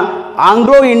 ಸ್ಥಾನಗಳನ್ನು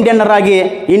ಆಂಗ್ಲೋ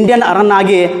ಇಂಡಿಯನ್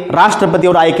ಅರನ್ನಾಗಿ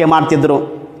ರಾಷ್ಟ್ರಪತಿಯವರು ಆಯ್ಕೆ ಮಾಡ್ತಿದ್ದರು.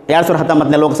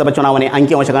 2019ನೇ ಲೋಕಸಭಾ ಚುನಾವಣೆ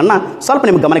ಅಂಕಿಅಂಶಗಳನ್ನು ಸ್ವಲ್ಪ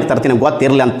ನಿಮ್ಗೆ ಗಮನಕ್ಕೆ ತರ್ತೀನಿ,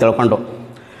 ಗೊತ್ತಿರಲಿ ಅಂತ ತಿಳ್ಕೊಂಡು.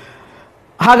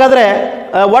 ಹಾಗಾದರೆ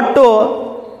ಒಟ್ಟು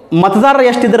ಮತದಾರರು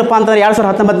ಎಷ್ಟಿದ್ದರಪ್ಪ ಅಂತಂದರೆ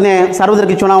 2019ನೇ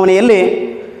ಸಾರ್ವತ್ರಿಕ ಚುನಾವಣೆಯಲ್ಲಿ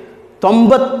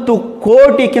 90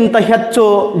 ಕೋಟಿಗಿಂತ ಹೆಚ್ಚು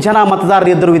ಜನ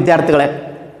ಮತದಾರರಿದ್ದರು ವಿದ್ಯಾರ್ಥಿಗಳೇ.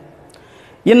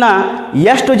 ಇನ್ನು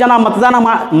ಎಷ್ಟು ಜನ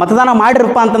ಮತದಾನ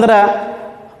ಮಾಡಿರಪ್ಪ ಅಂತಂದ್ರೆ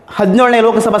 17ನೇ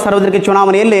ಲೋಕಸಭಾ ಸಾರ್ವತ್ರಿಕ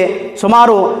ಚುನಾವಣೆಯಲ್ಲಿ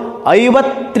ಸುಮಾರು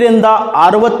 50ರಿಂದ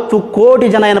 60 ಕೋಟಿ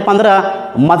ಜನ ಏನಪ್ಪ ಅಂದ್ರೆ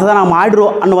ಮತದಾನ ಮಾಡಿರು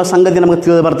ಅನ್ನುವ ಸಂಗತಿ ನಮಗೆ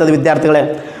ತಿಳಿದು ಬರ್ತದೆ ವಿದ್ಯಾರ್ಥಿಗಳೇ.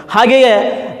 ಹಾಗೆಯೇ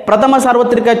ಪ್ರಥಮ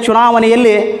ಸಾರ್ವತ್ರಿಕ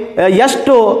ಚುನಾವಣೆಯಲ್ಲಿ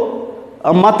ಎಷ್ಟು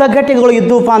ಮತಗಟ್ಟೆಗಳು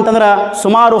ಇದ್ದವಪ್ಪ ಅಂತಂದ್ರೆ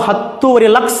ಸುಮಾರು 10.5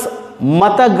 ಲಕ್ಷ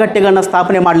ಮತಗಟ್ಟೆಗಳನ್ನು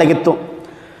ಸ್ಥಾಪನೆ ಮಾಡಲಾಗಿತ್ತು.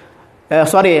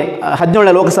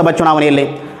 17ನೇ ಲೋಕಸಭಾ ಚುನಾವಣೆಯಲ್ಲಿ.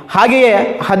 ಹಾಗೆಯೇ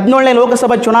 17ನೇ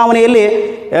ಲೋಕಸಭಾ ಚುನಾವಣೆಯಲ್ಲಿ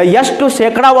ಎಷ್ಟು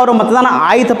ಶೇಕಡಾವಾರು ಮತದಾನ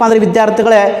ಆಯಿತಪ್ಪ ಅಂದರೆ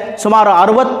ವಿದ್ಯಾರ್ಥಿಗಳೇ ಸುಮಾರು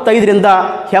 65ರಿಂದ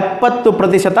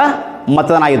 70%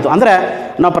 ಮತದಾನ ಆಯಿತು. ಅಂದರೆ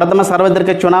ನಾವು ಪ್ರಥಮ ಸಾರ್ವತ್ರಿಕ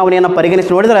ಚುನಾವಣೆಯನ್ನು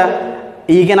ಪರಿಗಣಿಸಿ ನೋಡಿದ್ರೆ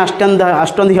ಈಗೇನು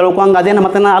ಅಷ್ಟೊಂದು ಹೇಳ್ಕೊಂಗೆ ಅದೇನು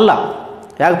ಮತದಾನ ಅಲ್ಲ.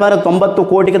 ಯಾಕಪ್ಪ ಅಂದರೆ 90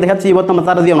 ಕೋಟಿಗಿಂತ ಹೆಚ್ಚು ಇವತ್ತು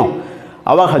ಮತದಾರದೀವಿ ನಾವು.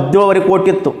 ಅವಾಗ 17 ಕೋಟಿ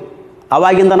ಇತ್ತು.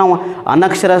 ಆವಾಗಿಂದ ನಾವು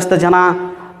ಅನಕ್ಷರಸ್ಥ ಜನ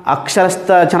ಅಕ್ಷರಸ್ಥ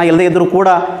ಜನ ಇಲ್ಲದೇ ಇದ್ದರೂ ಕೂಡ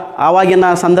ಆವಾಗಿನ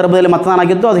ಸಂದರ್ಭದಲ್ಲಿ ಮತದಾನ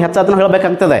ಆಗಿದ್ದು ಅದು ಹೆಚ್ಚಾತನ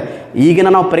ಹೇಳಬೇಕಾಗ್ತದೆ. ಈಗಿನ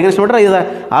ನಾವು ಪರಿಗಣಿಸಿ ನೋಡ್ರೆ ಇದು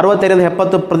 65ರಿಂದ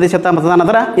 70% ಮತದಾನ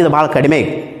ಅಂದ್ರೆ ಇದು ಭಾಳ ಕಡಿಮೆ.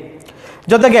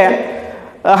 ಜೊತೆಗೆ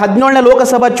 17ನೇ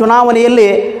ಲೋಕಸಭಾ ಚುನಾವಣೆಯಲ್ಲಿ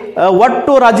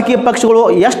ಒಟ್ಟು ರಾಜಕೀಯ ಪಕ್ಷಗಳು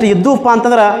ಎಷ್ಟು ಇದ್ದವಪ್ಪ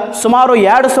ಅಂತಂದ್ರೆ ಸುಮಾರು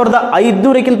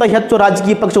 2500ಕ್ಕಿಂತ ಹೆಚ್ಚು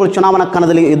ರಾಜಕೀಯ ಪಕ್ಷಗಳು ಚುನಾವಣಾ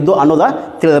ಕಣದಲ್ಲಿ ಇದ್ದು ಅನ್ನೋದು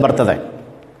ತಿಳಿದು ಬರ್ತದೆ.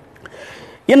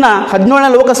 ಇನ್ನು 17ನೇ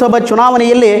ಲೋಕಸಭಾ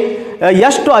ಚುನಾವಣೆಯಲ್ಲಿ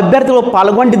ಎಷ್ಟು ಅಭ್ಯರ್ಥಿಗಳು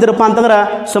ಪಾಲ್ಗೊಂಡಿದ್ದರಪ್ಪ ಅಂತಂದ್ರೆ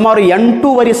ಸುಮಾರು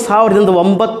 8,500ದಿಂದ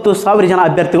 9,000 ಜನ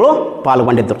ಅಭ್ಯರ್ಥಿಗಳು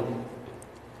ಪಾಲ್ಗೊಂಡಿದ್ದರು.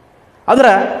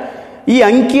 ಅಂದ್ರೆ ಈ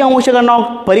ಅಂಕಿಅಂಶಗಳನ್ನು ನಾವು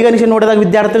ಪರಿಗಣಿಸಿ ನೋಡಿದಾಗ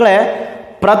ವಿದ್ಯಾರ್ಥಿಗಳೇ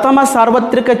ಪ್ರಥಮ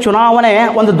ಸಾರ್ವತ್ರಿಕ ಚುನಾವಣೆ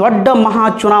ಒಂದು ದೊಡ್ಡ ಮಹಾ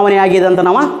ಚುನಾವಣೆ ಆಗಿದೆ ಅಂತ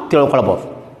ನಾವು ತಿಳ್ಕೊಳ್ಬೋದು.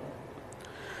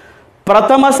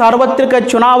 ಪ್ರಥಮ ಸಾರ್ವತ್ರಿಕ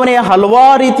ಚುನಾವಣೆಯ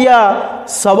ಹಲವಾರು ರೀತಿಯ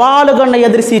ಸವಾಲುಗಳನ್ನ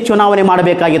ಎದುರಿಸಿ ಚುನಾವಣೆ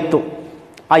ಮಾಡಬೇಕಾಗಿತ್ತು.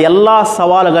 ಆ ಎಲ್ಲ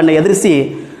ಸವಾಲುಗಳನ್ನ ಎದುರಿಸಿ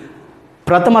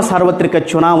ಪ್ರಥಮ ಸಾರ್ವತ್ರಿಕ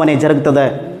ಚುನಾವಣೆ ಜರುಗುತ್ತದೆ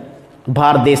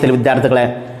ಭಾರತ ದೇಶದಲ್ಲಿ ವಿದ್ಯಾರ್ಥಿಗಳೇ.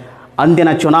 ಅಂದಿನ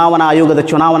ಚುನಾವಣಾ ಆಯೋಗದ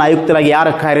ಚುನಾವಣಾ ಆಯುಕ್ತರಾಗಿ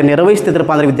ಯಾರು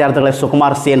ಕಾರ್ಯನಿರ್ವಹಿಸ್ತಿದ್ರಪ್ಪ ಅಂದರೆ ವಿದ್ಯಾರ್ಥಿಗಳೇ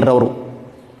ಸುಕುಮಾರ್ ಸೇನ್ರವರು.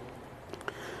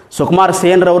 ಸುಕುಮಾರ್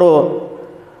ಸೇನ್ರವರು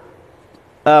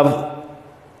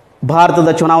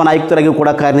ಭಾರತದ ಚುನಾವಣಾ ಆಯುಕ್ತರಾಗಿ ಕೂಡ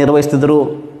ಕಾರ್ಯನಿರ್ವಹಿಸ್ತಿದ್ದರು.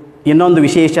 ಇನ್ನೊಂದು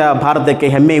ವಿಶೇಷ ಭಾರತಕ್ಕೆ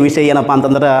ಹೆಮ್ಮೆಯ ವಿಷಯ ಏನಪ್ಪ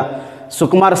ಅಂತಂದ್ರೆ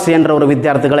ಸುಕುಮಾರ್ ಸೇನ್ರವರು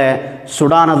ವಿದ್ಯಾರ್ಥಿಗಳೇ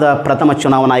ಸುಡಾನದ ಪ್ರಥಮ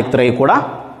ಚುನಾವಣಾ ಆಯುಕ್ತರಾಗಿ ಕೂಡ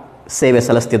ಸೇವೆ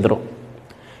ಸಲ್ಲಿಸ್ತಿದ್ದರು.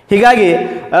 ಹೀಗಾಗಿ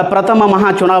ಪ್ರಥಮ ಮಹಾ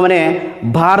ಚುನಾವಣೆ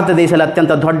ಭಾರತ ದೇಶದಲ್ಲಿ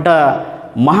ಅತ್ಯಂತ ದೊಡ್ಡ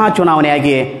ಮಹಾ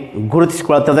ಚುನಾವಣೆಯಾಗಿ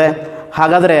ಗುರುತಿಸಿಕೊಳ್ಳುತ್ತದೆ.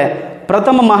 ಹಾಗಾದರೆ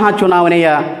ಪ್ರಥಮ ಮಹಾ ಚುನಾವಣೆಯ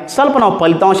ಸ್ವಲ್ಪ ನಾವು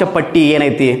ಫಲಿತಾಂಶ ಪಟ್ಟಿ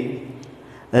ಏನೈತಿ,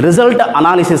 ರಿಸಲ್ಟ್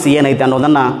ಅನಾಲಿಸಿಸ್ ಏನೈತಿ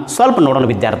ಅನ್ನೋದನ್ನು ಸ್ವಲ್ಪ ನೋಡೋಣ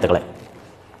ವಿದ್ಯಾರ್ಥಿಗಳೇ.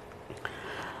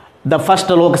 The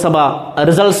first Lok Sabha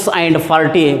results and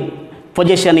party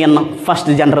position in first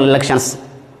general elections.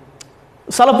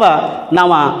 ಸ್ವಲ್ಪ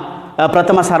ನಾವು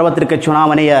ಪ್ರಥಮ ಸಾರ್ವತ್ರಿಕ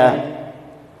ಚುನಾವಣೆಯ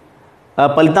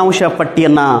ಫಲಿತಾಂಶ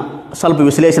ಪಟ್ಟಿಯನ್ನು ಸ್ವಲ್ಪ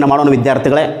ವಿಶ್ಲೇಷಣೆ ಮಾಡೋಣ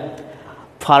ವಿದ್ಯಾರ್ಥಿಗಳೇ.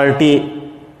 Party,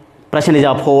 percentage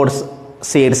of votes,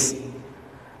 seats,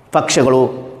 ಪಕ್ಷಗಳು,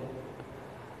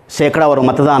 ಶೇಕಡಾವಾರು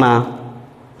ಮತದಾನ,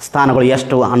 ಸ್ಥಾನಗಳು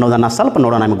ಎಷ್ಟು ಅನ್ನೋದನ್ನು ಸ್ವಲ್ಪ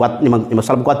ನೋಡೋಣ. ನಿಮಗೆ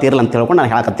ಸ್ವಲ್ಪ ಗೊತ್ತಿರಲ್ಲ ಅಂತ ಹೇಳ್ಕೊಂಡು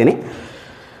ನಾನು ಹೇಳಕತ್ತೀನಿ.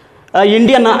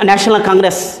 Indian national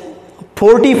Congress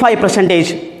 45%,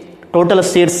 total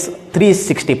seats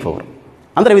 364.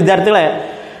 ಅಂದರೆ ವಿದ್ಯಾರ್ಥಿಗಳೇ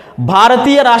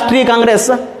ಭಾರತೀಯ ರಾಷ್ಟ್ರೀಯ ಕಾಂಗ್ರೆಸ್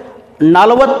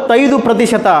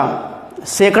 45%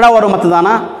 ಶೇಕಡಾವಾರು ಮತದಾನ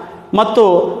ಮತ್ತು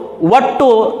ಒಟ್ಟು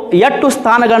 8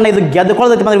 ಸ್ಥಾನಗಳನ್ನ ಇದು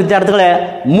ಗೆದ್ದುಕೊಳ್ಳುತ್ತೆ ಅಂದರೆ ವಿದ್ಯಾರ್ಥಿಗಳೇ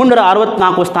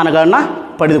 364 ಸ್ಥಾನಗಳನ್ನು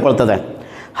ಪಡೆದುಕೊಳ್ತದೆ.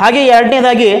 ಹಾಗೆ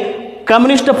ಎರಡನೇದಾಗಿ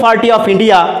communist party of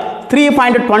India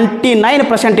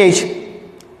 3.29%,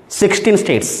 16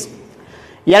 States.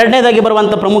 ಎರಡನೇದಾಗಿ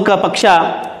ಬರುವಂಥ ಪ್ರಮುಖ ಪಕ್ಷ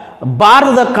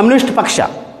ಭಾರತದ ಕಮ್ಯುನಿಸ್ಟ್ ಪಕ್ಷ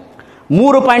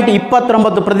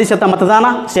 3.29% ಮತದಾನ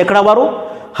ಶೇಕಡಾವಾರು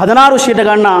 16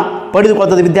 ಸೀಟುಗಳನ್ನು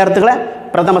ಪಡೆದುಕೊಳ್ಳುತ್ತದೆ ವಿದ್ಯಾರ್ಥಿಗಳೇ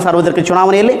ಪ್ರಥಮ ಸಾರ್ವತ್ರಿಕ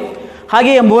ಚುನಾವಣೆಯಲ್ಲಿ.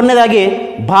 ಹಾಗೆಯೇ ಮೂರನೇದಾಗಿ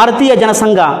ಭಾರತೀಯ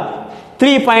ಜನಸಂಘ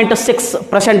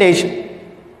 3.6%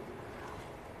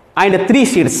 ಆ್ಯಂಡ್ 3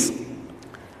 ಸೀಟ್ಸ್.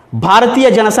 ಭಾರತೀಯ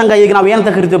ಜನಸಂಘ ಈಗ ನಾವು ಏನಂತ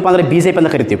ಕರಿತೀವಪ್ಪ ಅಂದರೆ BJP ಅಂತ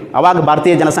ಕರಿತೀವಿ, ಅವಾಗ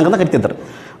ಭಾರತೀಯ ಜನಸಂಘ ಅಂತ ಕರಿತಿದ್ರು.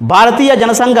 ಭಾರತೀಯ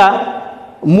ಜನಸಂಘ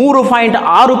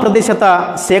 3.6%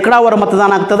 ಶೇಕಡಾವಾರು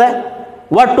ಮತದಾನ ಆಗ್ತದೆ,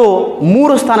 ಒಟ್ಟು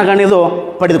 3 ಸ್ಥಾನಗಳನ್ನ ಇದು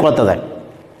ಪಡೆದುಕೊಳ್ತದೆ.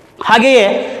 ಹಾಗೆಯೇ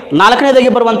ನಾಲ್ಕನೇದಾಗಿ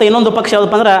ಬರುವಂಥ ಇನ್ನೊಂದು ಪಕ್ಷ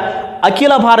ಯಾವುದಪ್ಪ ಅಂದ್ರೆ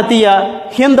ಅಖಿಲ ಭಾರತೀಯ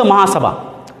Hind Mahasabha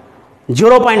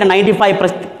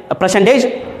 0.95%,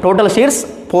 total seats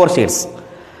 4 seats.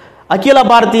 ಅಖಿಲ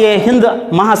ಭಾರತೀಯ ಹಿಂದ್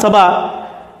ಮಹಾಸಭಾ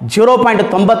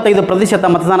 0.95%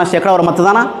 ಮತದಾನ ಶೇಕಡಾವಾರು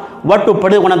ಮತದಾನ, ಒಟ್ಟು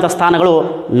ಪಡೆದುಕೊಂಡಂಥ ಸ್ಥಾನಗಳು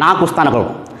 4 ಸ್ಥಾನಗಳು.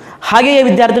 ಹಾಗೆಯೇ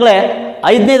ವಿದ್ಯಾರ್ಥಿಗಳೇ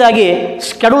ಐದನೇದಾಗಿ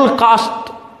schedule caste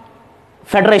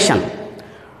federation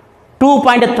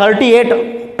 2.38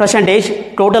 percentage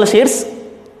total seats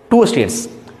 2 states.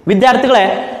 ವಿದ್ಯಾರ್ಥಿಗಳೇ,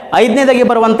 ಐದನೇದಾಗಿ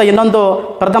ಬರುವಂಥ ಇನ್ನೊಂದು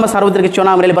ಪ್ರಥಮ ಸಾರ್ವತ್ರಿಕ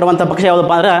ಚುನಾವಣೆಯಲ್ಲಿ ಬರುವಂಥ ಪಕ್ಷ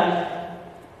ಯಾವುದಪ್ಪ ಅಂದ್ರೆ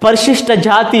ಪರಿಶಿಷ್ಟ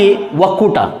ಜಾತಿ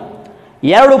ಒಕ್ಕೂಟ.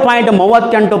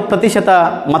 2.38%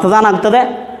 ಮತದಾನ ಆಗ್ತದೆ.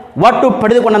 ಒಟ್ಟು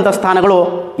ಪಡೆದುಕೊಂಡಂಥ ಸ್ಥಾನಗಳು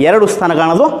 2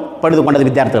 ಸ್ಥಾನಗಳನ್ನು ಪಡೆದುಕೊಂಡದ್ದು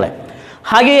ವಿದ್ಯಾರ್ಥಿಗಳೇ.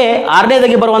 ಹಾಗೆಯೇ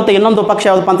ಆರನೇದಾಗಿ ಬರುವಂಥ ಇನ್ನೊಂದು ಪಕ್ಷ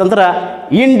ಯಾವುದಪ್ಪ ಅಂತಂದ್ರೆ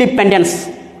ಇಂಡಿಪೆಂಡೆನ್ಸ್.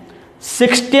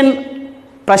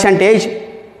 16%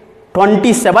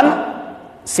 27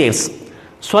 ಸೀಟ್ಸ್.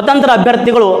 ಸ್ವತಂತ್ರ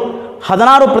ಅಭ್ಯರ್ಥಿಗಳು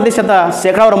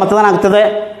 16% ಮತದಾನ ಆಗ್ತದೆ.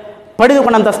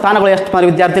 ಪಡೆದುಕೊಂಡಂಥ ಸ್ಥಾನಗಳು ಎಷ್ಟು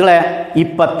ವಿದ್ಯಾರ್ಥಿಗಳೇ?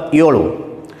 27.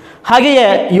 ಹಾಗೆಯೇ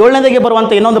ಏಳನೇದಾಗಿ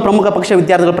ಬರುವಂಥ ಇನ್ನೊಂದು ಪ್ರಮುಖ ಪಕ್ಷ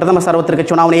ವಿದ್ಯಾರ್ಥಿಗಳು ಪ್ರಥಮ ಸಾರ್ವತ್ರಿಕ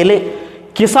ಚುನಾವಣೆಯಲ್ಲಿ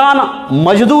ಕಿಸಾನ್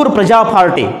ಮಜ್ದೂರ್ ಪ್ರಜಾ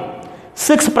ಪಾರ್ಟಿ.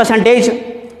 6%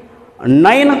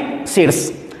 9 ಸೀಟ್ಸ್.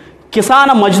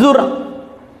 ಕಿಸಾನ್ ಮಜ್ದೂರ್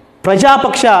ಪ್ರಜಾ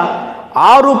ಪಕ್ಷ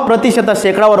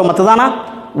 6% ಮತದಾನ.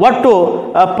 ಒಟ್ಟು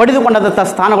ಪಡೆದುಕೊಂಡಂಥ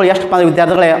ಸ್ಥಾನಗಳು ಎಷ್ಟು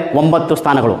ವಿದ್ಯಾರ್ಥಿಗಳೇ? 9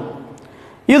 ಸ್ಥಾನಗಳು.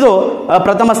 ಇದು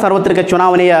ಪ್ರಥಮ ಸಾರ್ವತ್ರಿಕ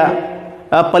ಚುನಾವಣೆಯ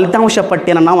ಫಲಿತಾಂಶ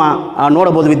ಪಟ್ಟಿಯನ್ನು ನಾವು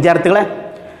ನೋಡಬಹುದು ವಿದ್ಯಾರ್ಥಿಗಳೇ.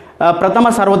 ಪ್ರಥಮ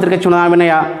ಸಾರ್ವತ್ರಿಕ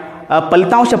ಚುನಾವಣೆಯ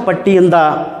ಫಲಿತಾಂಶ ಪಟ್ಟಿಯಿಂದ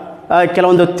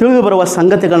ಕೆಲವೊಂದು ತಿಳಿದು ಬರುವ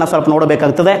ಸಂಗತಿಗಳನ್ನ ಸ್ವಲ್ಪ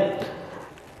ನೋಡಬೇಕಾಗ್ತದೆ.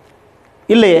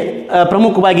 ಇಲ್ಲಿ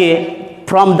ಪ್ರಮುಖವಾಗಿ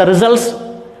from the results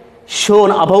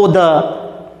shown above the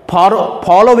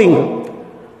following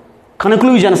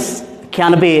conclusions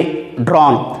can be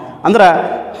drawn. ಅಂದ್ರೆ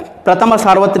ಪ್ರಥಮ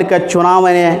ಸಾರ್ವತ್ರಿಕ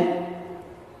ಚುನಾವಣೆ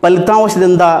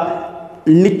ಫಲಿತಾಂಶದಿಂದ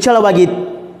ನಿಚ್ಚಳವಾಗಿ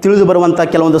ತಿಳಿದು ಬರುವಂಥ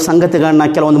ಕೆಲವೊಂದು ಸಂಗತಿಗಳನ್ನ,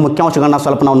 ಕೆಲವೊಂದು ಮುಖ್ಯಾಂಶಗಳನ್ನ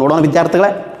ಸ್ವಲ್ಪ ನಾವು ನೋಡೋಣ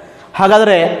ವಿದ್ಯಾರ್ಥಿಗಳೇ.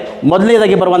 ಹಾಗಾದರೆ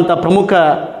ಮೊದಲನೇದಾಗಿ ಬರುವಂಥ ಪ್ರಮುಖ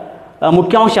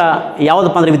ಮುಖ್ಯಾಂಶ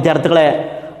ಯಾವುದಪ್ಪ ಅಂದರೆ ವಿದ್ಯಾರ್ಥಿಗಳೇ,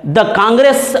 the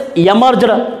Congress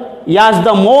emerged as the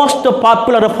most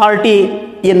popular party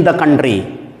in the country.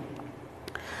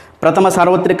 ಪ್ರಥಮ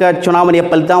ಸಾರ್ವತ್ರಿಕ ಚುನಾವಣೆಯ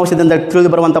ಫಲಿತಾಂಶದಿಂದ ತಿಳಿದು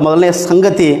ಬರುವಂಥ ಮೊದಲನೇ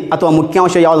ಸಂಗತಿ ಅಥವಾ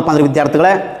ಮುಖ್ಯಾಂಶ ಯಾವುದಪ್ಪ ಅಂದರೆ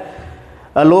ವಿದ್ಯಾರ್ಥಿಗಳೇ,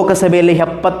 ಲೋಕಸಭೆಯಲ್ಲಿ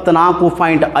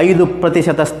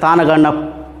 74.5% ಸ್ಥಾನಗಳನ್ನು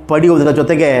ಪಡೆಯುವುದರ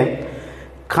ಜೊತೆಗೆ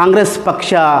ಕಾಂಗ್ರೆಸ್ ಪಕ್ಷ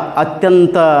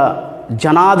ಅತ್ಯಂತ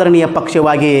ಜನಾದರಣೀಯ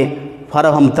ಪಕ್ಷವಾಗಿ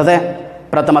ಹೊರಹೊಮ್ಮುತ್ತದೆ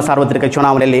ಪ್ರಥಮ ಸಾರ್ವತ್ರಿಕ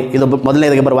ಚುನಾವಣೆಯಲ್ಲಿ. ಇದು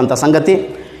ಮೊದಲನೇದಾಗಿ ಬರುವಂಥ ಸಂಗತಿ.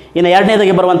 ಇನ್ನು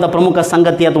ಎರಡನೇದಾಗಿ ಬರುವಂಥ ಪ್ರಮುಖ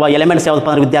ಸಂಗತಿ ಅಥವಾ ಎಲಿಮೆಂಟ್ಸ್ ಯಾವುದಪ್ಪ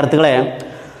ಅಂದರೆ ವಿದ್ಯಾರ್ಥಿಗಳೇ,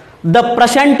 the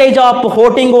percentage of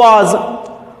voting was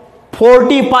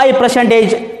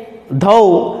 45%, ಥೌ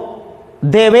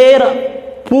they were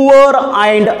poor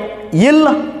and ಇಲ್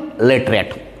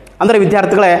ಲಿಟ್ರೇಟ್. ಅಂದರೆ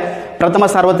ವಿದ್ಯಾರ್ಥಿಗಳೇ, ಪ್ರಥಮ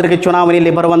ಸಾರ್ವತ್ರಿಕ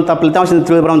ಚುನಾವಣೆಯಲ್ಲಿ ಬರುವಂಥ ಫಲಿತಾಂಶದಿಂದ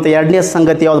ತಿಳಿದು ಬರುವಂಥ ಎರಡನೇ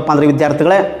ಸಂಗತಿ ಯಾವುದಪ್ಪ ಅಂದರೆ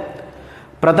ವಿದ್ಯಾರ್ಥಿಗಳೇ,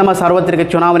 ಪ್ರಥಮ ಸಾರ್ವತ್ರಿಕ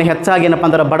ಚುನಾವಣೆ ಹೆಚ್ಚಾಗಿ ಏನಪ್ಪ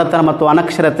ಅಂದ್ರೆ ಬಡತನ ಮತ್ತು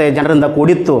ಅನಕ್ಷರತೆ ಜನರಿಂದ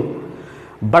ಕೂಡಿತ್ತು.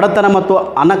 ಬಡತನ ಮತ್ತು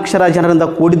ಅನಕ್ಷರ ಜನರಿಂದ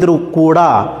ಕೂಡಿದರೂ ಕೂಡ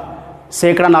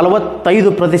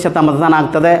 45% ಮತದಾನ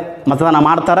ಆಗ್ತದೆ, ಮತದಾನ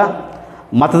ಮಾಡ್ತಾರೆ.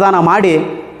 ಮತದಾನ ಮಾಡಿ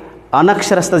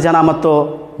ಅನಕ್ಷರಸ್ಥ ಜನ ಮತ್ತು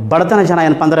ಬಡತನ ಜನ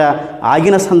ಏನಪ್ಪ ಅಂದ್ರೆ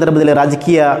ಆಗಿನ ಸಂದರ್ಭದಲ್ಲಿ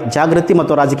ರಾಜಕೀಯ ಜಾಗೃತಿ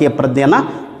ಮತ್ತು ರಾಜಕೀಯ ಪ್ರಜ್ಞೆಯನ್ನು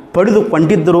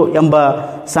ಪಡೆದುಕೊಂಡಿದ್ದರು ಎಂಬ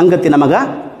ಸಂಗತಿ ನಮಗೆ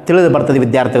ತಿಳಿದು ಬರ್ತದೆ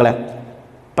ವಿದ್ಯಾರ್ಥಿಗಳೇ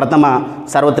ಪ್ರಥಮ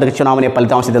ಸಾರ್ವತ್ರಿಕ ಚುನಾವಣೆಯ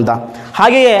ಫಲಿತಾಂಶದಿಂದ.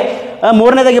 ಹಾಗೆಯೇ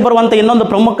ಮೂರನೇದಾಗಿ ಬರುವಂಥ ಇನ್ನೊಂದು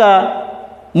ಪ್ರಮುಖ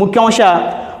ಮುಖ್ಯಾಂಶ,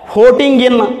 voting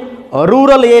in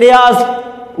rural areas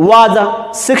was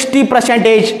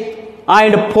 60%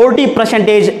 and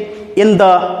 40% in the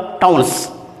towns.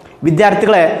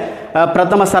 ವಿದ್ಯಾರ್ಥಿಗಳೇ,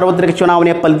 ಪ್ರಥಮ ಸಾರ್ವತ್ರಿಕ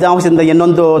ಚುನಾವಣೆಯ ಫಲಿತಾಂಶದಿಂದ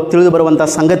ಇನ್ನೊಂದು ತಿಳಿದು ಬರುವಂಥ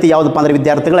ಸಂಗತಿ ಯಾವುದಪ್ಪ ಅಂದರೆ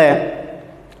ವಿದ್ಯಾರ್ಥಿಗಳೇ,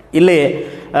 ಇಲ್ಲಿ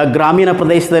ಗ್ರಾಮೀಣ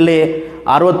ಪ್ರದೇಶದಲ್ಲಿ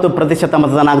 60%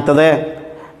 ಮತದಾನ ಆಗ್ತದೆ,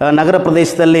 ನಗರ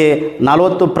ಪ್ರದೇಶದಲ್ಲಿ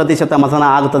 40% ಮತದಾನ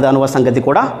ಆಗ್ತದೆ ಅನ್ನುವ ಸಂಗತಿ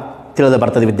ಕೂಡ ತಿಳಿದು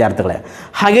ಬರ್ತದೆ ವಿದ್ಯಾರ್ಥಿಗಳೇ.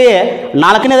 ಹಾಗೆಯೇ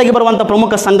ನಾಲ್ಕನೇದಾಗಿ ಬರುವಂಥ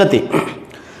ಪ್ರಮುಖ ಸಂಗತಿ,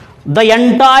 the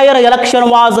entire election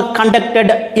was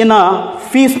conducted in a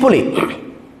peacefully.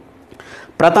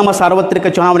 ಪ್ರಥಮ ಸಾರ್ವತ್ರಿಕ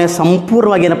ಚುನಾವಣೆ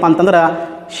ಸಂಪೂರ್ಣವಾಗಿ ಏನಪ್ಪ ಅಂತಂದ್ರೆ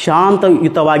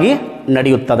ಶಾಂತಯುತವಾಗಿ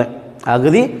ನಡೆಯುತ್ತದೆ,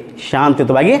 ಅಗದಿ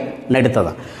ಶಾಂತಯುತವಾಗಿ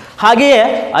ನಡೀತದೆ. ಹಾಗೆಯೇ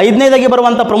ಐದನೇದಾಗಿ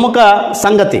ಬರುವಂಥ ಪ್ರಮುಖ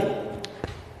ಸಂಗತಿ,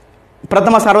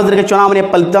 ಪ್ರಥಮ ಸಾರ್ವತ್ರಿಕ ಚುನಾವಣೆಯ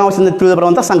ಫಲಿತಾಂಶದಿಂದ ತಿಳಿದು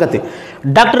ಬರುವಂಥ ಸಂಗತಿ,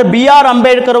 doctor B.R.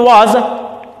 Ambedkar was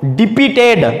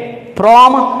ಡಿಪೀಟೆಡ್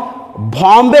from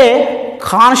Bombay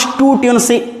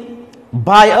constituency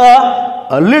by a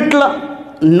little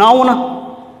noun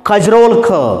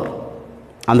Kajrolkar.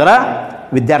 ಅಂದ್ರೆ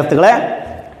ವಿದ್ಯಾರ್ಥಿಗಳೇ,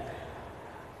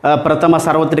 ಪ್ರಥಮ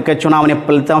ಸಾರ್ವತ್ರಿಕ ಚುನಾವಣೆ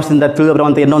ಫಲಿತಾಂಶದಿಂದ ತಿಳಿದು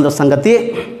ಬರುವಂಥ ಇನ್ನೊಂದು ಸಂಗತಿ,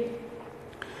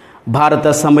 ಭಾರತ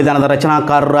ಸಂವಿಧಾನದ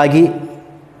ರಚನಾಕಾರರಾಗಿ,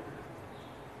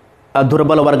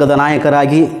 ದುರ್ಬಲ ವರ್ಗದ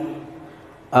ನಾಯಕರಾಗಿ,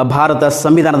 ಭಾರತ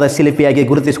ಸಂವಿಧಾನದ ಶಿಲ್ಪಿಯಾಗಿ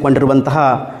ಗುರುತಿಸಿಕೊಂಡಿರುವಂತಹ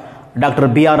ಡಾಕ್ಟರ್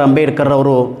B.R. ಅಂಬೇಡ್ಕರ್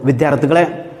ಅವರು ವಿದ್ಯಾರ್ಥಿಗಳೇ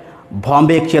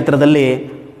ಬಾಂಬೆ ಕ್ಷೇತ್ರದಲ್ಲಿ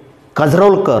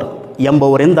ಕಜ್ರೋಲ್ಕರ್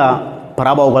ಎಂಬುವರಿಂದ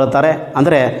ಪರಾಭವಗೊಳ್ಳುತ್ತಾರೆ,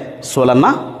 ಅಂದರೆ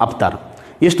ಸೋಲನ್ನು ಅಪ್ತಾರೆ.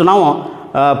 ಇಷ್ಟು ನಾವು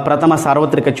ಪ್ರಥಮ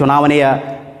ಸಾರ್ವತ್ರಿಕ ಚುನಾವಣೆಯ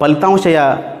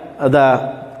ಫಲಿತಾಂಶದ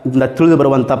ತಿಳಿದು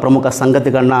ಬರುವಂಥ ಪ್ರಮುಖ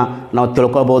ಸಂಗತಿಗಳನ್ನ ನಾವು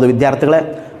ತಿಳ್ಕೊಳ್ಬೋದು ವಿದ್ಯಾರ್ಥಿಗಳೇ.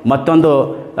 ಮತ್ತೊಂದು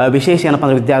ವಿಶೇಷ ಏನಪ್ಪ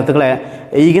ಅಂದರೆ ವಿದ್ಯಾರ್ಥಿಗಳೇ,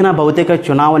 ಈಗಿನ ಬಹುತೇಕ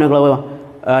ಚುನಾವಣೆಗಳು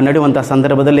ನಡೆಯುವಂಥ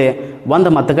ಸಂದರ್ಭದಲ್ಲಿ ಒಂದು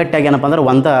ಮತಗಟ್ಟೆಯಾಗಿ ಏನಪ್ಪ ಅಂದ್ರೆ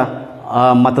ಒಂದು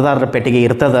ಮತದಾರರ ಪೆಟ್ಟಿಗೆ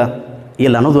ಇರ್ತದೆ.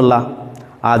 ಇಲ್ಲ ಅನ್ನೋದಿಲ್ಲ.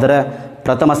 ಆದರೆ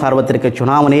ಪ್ರಥಮ ಸಾರ್ವತ್ರಿಕ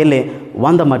ಚುನಾವಣೆಯಲ್ಲಿ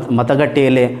ಒಂದು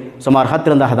ಮತಗಟ್ಟೆಯಲ್ಲಿ ಸುಮಾರು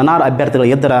 10ರಿಂದ 16 ಅಭ್ಯರ್ಥಿಗಳು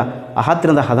ಇದ್ದರೆ ಆ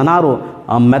 10ರಿಂದ 16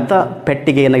 ಮತ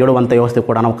ಪೆಟ್ಟಿಗೆಯನ್ನು ಇಡುವಂಥ ವ್ಯವಸ್ಥೆ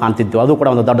ಕೂಡ ನಾವು ಕಾಣ್ತಿದ್ವಿ. ಅದು ಕೂಡ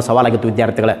ಒಂದು ದೊಡ್ಡ ಸವಾಲಾಗಿತ್ತು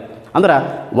ವಿದ್ಯಾರ್ಥಿಗಳೇ. ಅಂದ್ರೆ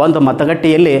ಒಂದು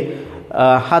ಮತಗಟ್ಟೆಯಲ್ಲಿ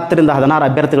 10ರಿಂದ 16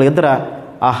 ಅಭ್ಯರ್ಥಿಗಳು ಇದ್ದರೆ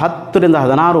ಆ 10ರಿಂದ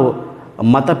 16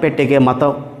 ಮತಪೆಟ್ಟಿಗೆ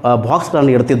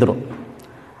ಬಾಕ್ಸ್ಗಳನ್ನು ಇಡ್ತಿದ್ದರು.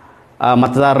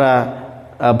 ಮತದಾರರ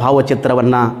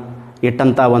ಭಾವಚಿತ್ರವನ್ನು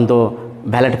ಇಟ್ಟಂಥ ಒಂದು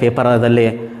ಬ್ಯಾಲೆಟ್ ಪೇಪರದಲ್ಲಿ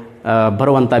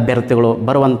ಬರುವಂಥ ಅಭ್ಯರ್ಥಿಗಳು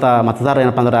ಬರುವಂಥ ಮತದಾರರು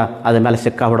ಏನಪ್ಪ ಅಂದ್ರೆ ಅದ್ರ ಮೇಲೆ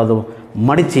ಸಿಕ್ಕ ಹೊಡೋದು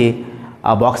ಮಡಿಚಿ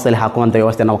ಆ ಬಾಕ್ಸಲ್ಲಿ ಹಾಕುವಂಥ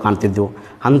ವ್ಯವಸ್ಥೆ ನಾವು ಕಾಣ್ತಿದ್ದೆವು.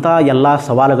 ಅಂಥ ಎಲ್ಲ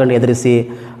ಸವಾಲುಗಳನ್ನು ಎದುರಿಸಿ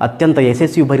ಅತ್ಯಂತ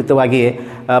ಯಶಸ್ವಿ ಭರಿತವಾಗಿ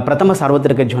ಪ್ರಥಮ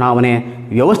ಸಾರ್ವತ್ರಿಕ ಚುನಾವಣೆ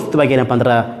ವ್ಯವಸ್ಥಿತವಾಗಿ ಏನಪ್ಪ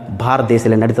ಅಂದ್ರೆ ಭಾರತ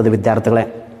ದೇಶದಲ್ಲಿ ನಡೀತದೆ ವಿದ್ಯಾರ್ಥಿಗಳೇ.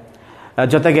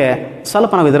 ಜೊತೆಗೆ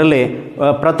ಸ್ವಲ್ಪ ನಾವು ಇದರಲ್ಲಿ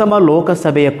ಪ್ರಥಮ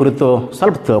ಲೋಕಸಭೆಯ ಕುರಿತು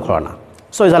ಸ್ವಲ್ಪ ತಿಳ್ಕೊಳ್ಳೋಣ.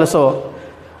 So is also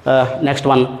next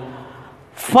one,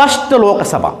 first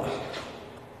Lok Sabha.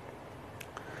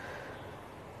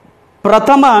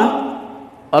 ಪ್ರಥಮ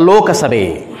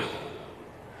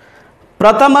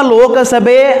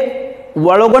ಲೋಕಸಭೆ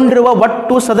ಒಳಗೊಂಡಿರುವ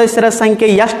ಒಟ್ಟು ಸದಸ್ಯರ ಸಂಖ್ಯೆ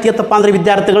ಎಷ್ಟಿತ್ತಪ್ಪ ಅಂದರೆ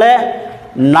ವಿದ್ಯಾರ್ಥಿಗಳೇ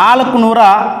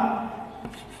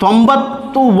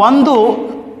 491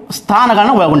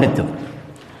 ಸ್ಥಾನಗಳನ್ನು ಒಳಗೊಂಡಿತ್ತು.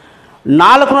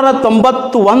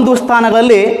 491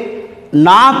 ಸ್ಥಾನಗಳಲ್ಲಿ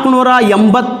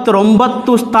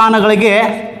 489 ಸ್ಥಾನಗಳಿಗೆ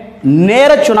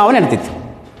ನೇರ ಚುನಾವಣೆ ನಡೀತಿತ್ತು.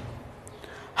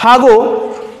 ಹಾಗೂ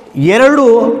 2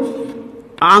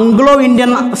 ಆಂಗ್ಲೋ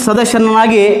ಇಂಡಿಯನ್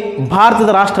ಸದಸ್ಯರನ್ನಾಗಿ ಭಾರತದ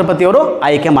ರಾಷ್ಟ್ರಪತಿಯವರು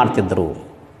ಆಯ್ಕೆ ಮಾಡ್ತಿದ್ದರು.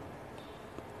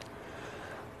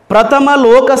 ಪ್ರಥಮ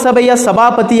ಲೋಕಸಭೆಯ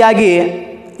ಸಭಾಪತಿಯಾಗಿ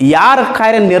ಯಾರು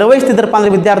ಕಾರ್ಯನಿರ್ವಹಿಸ್ತಿದ್ರಪ್ಪ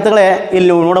ಅಂದರೆ ವಿದ್ಯಾರ್ಥಿಗಳೇ ಇಲ್ಲಿ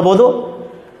ನೀವು ನೋಡಬಹುದು,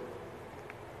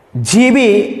 GB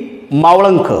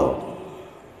ಮಾವಳಂಕರ್.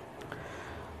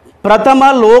 ಪ್ರಥಮ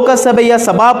ಲೋಕಸಭೆಯ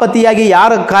ಸಭಾಪತಿಯಾಗಿ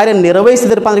ಯಾರು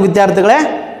ಕಾರ್ಯನಿರ್ವಹಿಸಿದ್ರಪ್ಪ ಅಂದರೆ ವಿದ್ಯಾರ್ಥಿಗಳೇ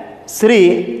ಶ್ರೀ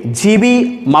GB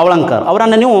ಮಾವಳಂಕರ್.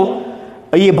 ಅವರನ್ನು ನೀವು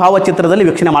ಈ ಭಾವಚಿತ್ರದಲ್ಲಿ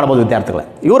ವೀಕ್ಷಣೆ ಮಾಡ್ಬೋದು ವಿದ್ಯಾರ್ಥಿಗಳೇ.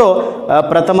 ಇವರು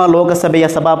ಪ್ರಥಮ ಲೋಕಸಭೆಯ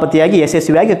ಸಭಾಪತಿಯಾಗಿ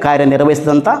ಯಶಸ್ವಿಯಾಗಿ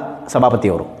ಕಾರ್ಯನಿರ್ವಹಿಸಿದಂಥ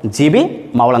ಸಭಾಪತಿಯವರು GB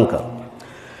ಮಾವಳಂಕರ್.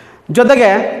 ಜೊತೆಗೆ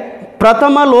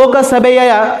ಪ್ರಥಮ ಲೋಕಸಭೆಯ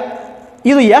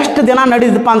ಇದು ಎಷ್ಟು ದಿನ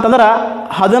ನಡೆದಿದ್ದಪ್ಪ ಅಂತಂದ್ರೆ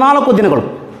 14 ದಿನಗಳು.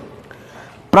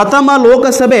 ಪ್ರಥಮ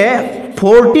ಲೋಕಸಭೆ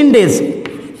 14 ಡೇಸ್,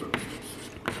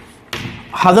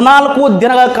 14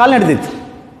 ದಿನಗಳ ಕಾಲ ನಡೆದಿತ್ತು.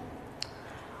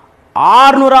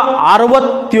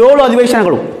 667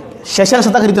 ಅಧಿವೇಶನಗಳು, ಸೆಷನ್ಸ್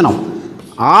ಅಂತ ಕರಿತೀವಿ ನಾವು.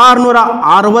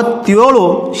 667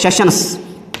 ಸೆಷನ್ಸ್.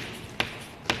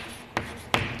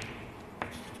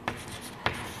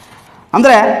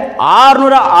 ಅಂದರೆ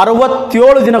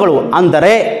 667 ದಿನಗಳು.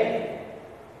 ಅಂದರೆ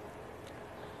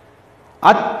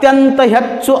ಅತ್ಯಂತ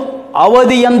ಹೆಚ್ಚು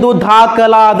ಅವಧಿ ಎಂದು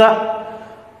ದಾಖಲಾದ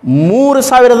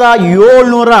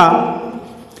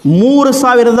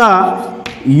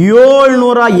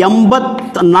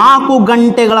 3784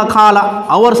 ಗಂಟೆಗಳ ಕಾಲ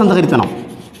ಅವರ್ಸ್ ಅಂತ ಕರಿತೀವಿ ನಾವು.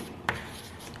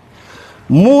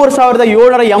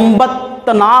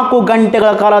 3784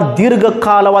 ಗಂಟೆಗಳ ಕಾಲ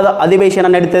ದೀರ್ಘಕಾಲವಾದ ಅಧಿವೇಶನ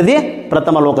ನಡೀತದೆ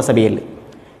ಪ್ರಥಮ ಲೋಕಸಭೆಯಲ್ಲಿ.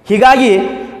 ಹೀಗಾಗಿ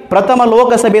ಪ್ರಥಮ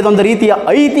ಲೋಕಸಭೆಯದೊಂದು ರೀತಿಯ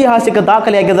ಐತಿಹಾಸಿಕ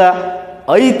ದಾಖಲೆಯಾಗಿದೆ,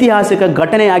 ಐತಿಹಾಸಿಕ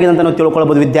ಘಟನೆಯಾಗಿದೆ ಅಂತ ನಾವು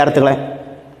ತಿಳ್ಕೊಳ್ಬೋದು ವಿದ್ಯಾರ್ಥಿಗಳೇ.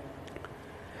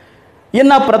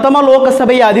 ಇನ್ನು ಪ್ರಥಮ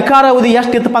ಲೋಕಸಭೆಯ ಅಧಿಕಾರಾವಧಿ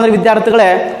ಎಷ್ಟಿತ್ತಪ್ಪ ಅಂದರೆ ವಿದ್ಯಾರ್ಥಿಗಳೇ,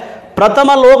 ಪ್ರಥಮ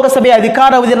ಲೋಕಸಭೆಯ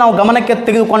ಅಧಿಕಾರಾವಧಿ ನಾವು ಗಮನಕ್ಕೆ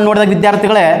ತೆಗೆದುಕೊಂಡು ನೋಡಿದಾಗ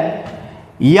ವಿದ್ಯಾರ್ಥಿಗಳೇ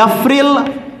ಏಪ್ರಿಲ್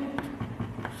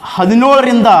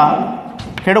 17ರಿಂದ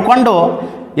ಹಿಡ್ಕೊಂಡು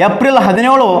ಏಪ್ರಿಲ್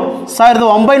 17,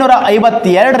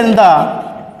 1952ರಿಂದ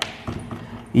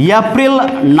ಏಪ್ರಿಲ್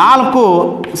 4,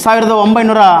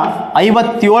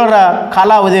 1957ರ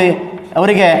ಕಾಲಾವಧಿ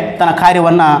ಅವರಿಗೆ ತನ್ನ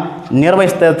ಕಾರ್ಯವನ್ನು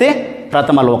ನಿರ್ವಹಿಸ್ತೈತಿ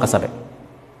ಪ್ರಥಮ ಲೋಕಸಭೆ.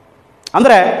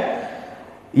 ಅಂದರೆ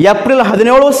ಏಪ್ರಿಲ್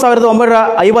 17,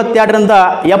 1952ರಿಂದ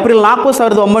ಏಪ್ರಿಲ್ 4,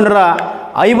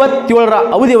 1957ರ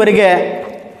ಅವಧಿಯವರೆಗೆ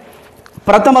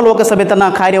ಪ್ರಥಮ ಲೋಕಸಭೆ ತನ್ನ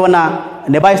ಕಾರ್ಯವನ್ನು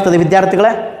ನಿಭಾಯಿಸ್ತದೆ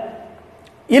ವಿದ್ಯಾರ್ಥಿಗಳೇ.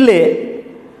 ಇಲ್ಲಿ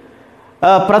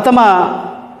ಪ್ರಥಮ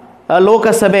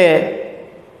ಲೋಕಸಭೆ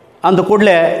ಅಂದ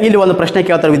ಕೂಡಲೇ ಇಲ್ಲಿ ಒಂದು ಪ್ರಶ್ನೆ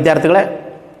ಕೇಳ್ತಾರೆ ವಿದ್ಯಾರ್ಥಿಗಳೇ.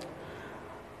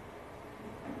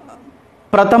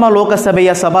 ಪ್ರಥಮ ಲೋಕಸಭೆಯ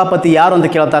ಸಭಾಪತಿ ಯಾರು ಅಂತ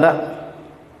ಕೇಳ್ತಾರೆ.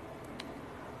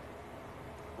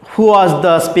 Who was the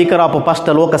speaker of first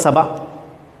Lok Sabha?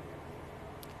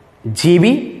 GB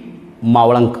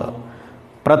Mavalankar.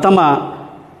 ಪ್ರಥಮ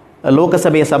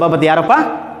ಲೋಕಸಭೆಯ ಸಭಾಪತಿ ಯಾರಪ್ಪ?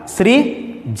 ಶ್ರೀ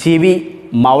GB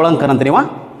ಮಾವಳಂಕರ್ ಅಂತ ನೀವು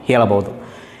ಹೇಳಬಹುದು.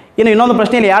 ಇನ್ನು ಇನ್ನೊಂದು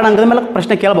ಪ್ರಶ್ನೆಯಲ್ಲಿ 2 ಅಂಕದ ಮೇಲೆ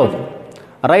ಪ್ರಶ್ನೆ ಕೇಳಬಹುದು.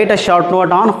 Write a short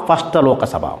note on first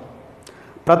Lok Sabha.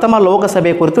 ಪ್ರಥಮ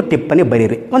ಲೋಕಸಭೆ ಕುರಿತು ಟಿಪ್ಪಣಿ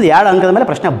ಬರೀರಿ. ಒಂದು 2 ಅಂಕದ ಮೇಲೆ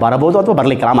ಪ್ರಶ್ನೆ ಬರಬಹುದು ಅಥವಾ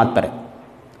ಬರಲಿಕ್ಕಿಲ್ಲ, ಮಾತ್ತಾರೆ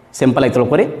ಸಿಂಪಲ್ ಆಗಿ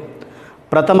ತಿಳ್ಕೊರಿ.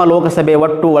 ಪ್ರಥಮ ಲೋಕಸಭೆ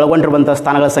ಒಟ್ಟು ಒಳಗೊಂಡಿರುವಂಥ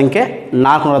ಸ್ಥಾನಗಳ ಸಂಖ್ಯೆ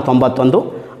 491.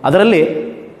 ಅದರಲ್ಲಿ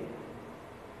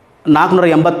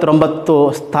 489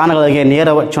 ಸ್ಥಾನಗಳಿಗೆ ನೇರ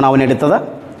ಚುನಾವಣೆ ನಡೀತದೆ.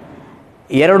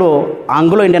 2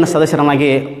 ಆಂಗ್ಲೋ ಇಂಡಿಯನ್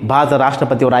ಸದಸ್ಯರನ್ನಾಗಿ ಭಾರತ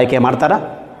ರಾಷ್ಟ್ರಪತಿಯವರು ಆಯ್ಕೆ ಮಾಡ್ತಾರೆ.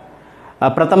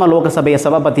 ಪ್ರಥಮ ಲೋಕಸಭೆಯ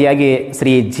ಸಭಾಪತಿಯಾಗಿ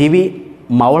ಶ್ರೀ GB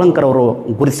ಮಾವಳಂಕರ್ ಅವರು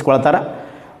ಗುರುತಿಸಿಕೊಳ್ತಾರೆ.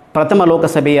 ಪ್ರಥಮ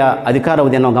ಲೋಕಸಭೆಯ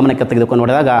ಅಧಿಕಾರಾವಧಿಯನ್ನು ಗಮನಕ್ಕೆ ತೆಗೆದುಕೊಂಡು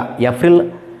ನೋಡಿದಾಗ ಏಪ್ರಿಲ್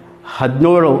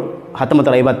 17,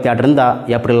 1952ರಿಂದ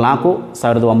ಏಪ್ರಿಲ್ 4,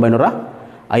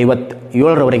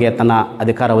 1957ರವರೆಗೆ ತನ್ನ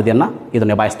ಅಧಿಕಾರಾವಧಿಯನ್ನು ಇದು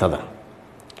ನಿಭಾಯಿಸ್ತದೆ.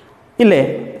 ಇಲ್ಲಿ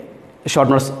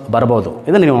ಶಾರ್ಟ್ ನೋಟ್ಸ್ ಬರ್ಬೋದು,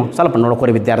 ಇದನ್ನು ನೀವು ಸ್ವಲ್ಪ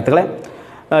ನೋಡ್ಕೊರಿ ವಿದ್ಯಾರ್ಥಿಗಳೇ.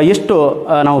 ಇಷ್ಟು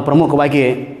ನಾವು ಪ್ರಮುಖವಾಗಿ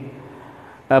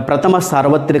ಪ್ರಥಮ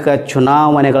ಸಾರ್ವತ್ರಿಕ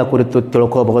ಚುನಾವಣೆಗಳ ಕುರಿತು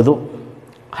ತಿಳ್ಕೋಬಹುದು.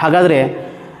 ಹಾಗಾದರೆ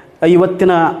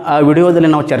ಇವತ್ತಿನ ವಿಡಿಯೋದಲ್ಲಿ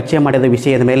ನಾವು ಚರ್ಚೆ ಮಾಡಿದ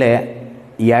ವಿಷಯದ ಮೇಲೆ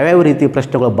ಯಾವ್ಯಾವ ರೀತಿ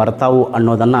ಪ್ರಶ್ನೆಗಳು ಬರ್ತಾವು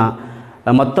ಅನ್ನೋದನ್ನು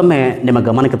ಮತ್ತೊಮ್ಮೆ ನಿಮ್ಮ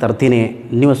ಗಮನಕ್ಕೆ ತರ್ತೀನಿ.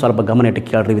 ನೀವು ಸ್ವಲ್ಪ ಗಮನ ಇಟ್ಟು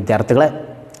ಕೇಳ್ರಿ ವಿದ್ಯಾರ್ಥಿಗಳೇ,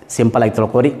 ಸಿಂಪಲಾಗಿ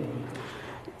ತಿಳ್ಕೋರಿ.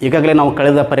 ಈಗಾಗಲೇ ನಾವು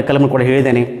ಕಳೆದ ಪರಿಕಲ್ಪನೆ ಕೂಡ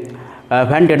ಹೇಳಿದ್ದೇನೆ.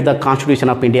 Van did the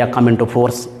constitution of India come in to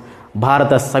force?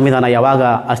 Bharat ಸಂವಿಧಾನ ಯಾವಾಗ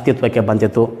ಅಸ್ತಿತ್ವಕ್ಕೆ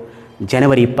ಬಂದಿತ್ತು?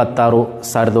 ಜನವರಿ 26,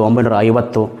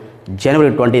 1950, ಜನವರಿ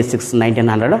 26,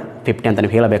 1950 ಅಂತ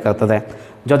ನೀವು ಹೇಳಬೇಕಾಗ್ತದೆ.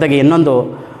 ಜೊತೆಗೆ ಇನ್ನೊಂದು,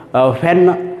 when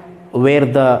wear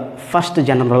the first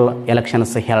general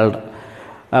elections held?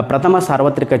 ಪ್ರಥಮ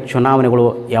ಸಾರ್ವತ್ರಿಕ ಚುನಾವಣೆಗಳು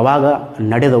ಯಾವಾಗ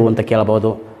ನಡೆದವು ಅಂತ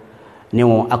ಕೇಳಬಹುದು.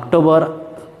 ನೀವು ಅಕ್ಟೋಬರ್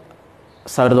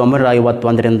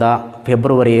 1951ರಿಂದ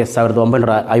ಫೆಬ್ರವರಿ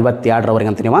 1952ರವರೆಗೆ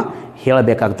ಅಂತ ನೀವು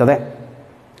ಹೇಳಬೇಕಾಗ್ತದೆ.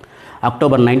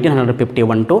 October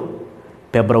 1951 to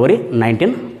February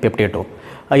 1952.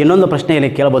 ಇನ್ನೊಂದು ಪ್ರಶ್ನೆಯಲ್ಲಿ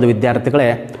ಕೇಳಬಹುದು ವಿದ್ಯಾರ್ಥಿಗಳೇ,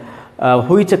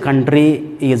 which country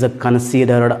is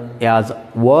considered as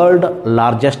world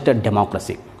largest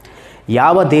democracy?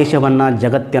 ಯಾವ ದೇಶವನ್ನು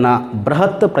ಜಗತ್ತಿನ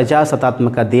ಬೃಹತ್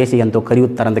ಪ್ರಜಾಸತ್ತಾತ್ಮಕ ದೇಶ ಎಂದು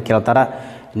ಕರೆಯುತ್ತಾರೆ ಅಂತ ಕೇಳ್ತಾರೆ.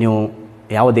 ನೀವು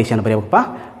ಯಾವ ದೇಶನ ಬರೆಯಬೇಕಪ್ಪ?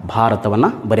 ಭಾರತವನ್ನು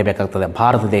ಬರೀಬೇಕಾಗ್ತದೆ.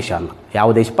 ಭಾರತ ದೇಶವನ್ನು. ಯಾವ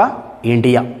ದೇಶಪ್ಪ?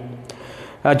 ಇಂಡಿಯಾ.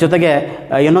 ಜೊತೆಗೆ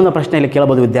ಇನ್ನೊಂದು ಪ್ರಶ್ನೆಯಲ್ಲಿ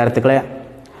ಕೇಳಬಹುದು ವಿದ್ಯಾರ್ಥಿಗಳೇ,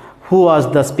 who was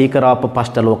the speaker of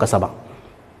first Lok Sabha?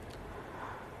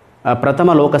 ಪ್ರಥಮ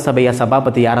ಲೋಕಸಭೆಯ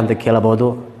ಸಭಾಪತಿ ಯಾರಂತ ಕೇಳಬಹುದು.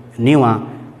 ನೀವು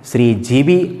ಶ್ರೀ ಜಿ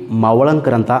ಬಿ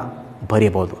ಮಾವಳಂಕರ್ ಅಂತ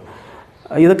ಬರೀಬೋದು.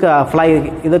 ಇದಕ್ಕೆ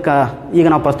ಈಗ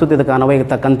ನಾವು ಪ್ರಸ್ತುತ ಇದಕ್ಕೆ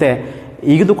ಅನ್ವಯಿಸ್ತಕ್ಕಂತೆ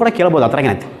ಇದು ಕೂಡ ಕೇಳ್ಬೋದು.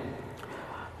 ಅದ್ರಾಗೇನೈತೆ,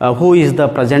 who is the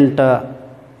present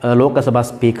Lok Sabha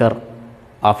speaker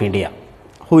of India?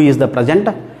 Who is the present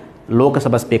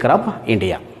Lok Sabha speaker of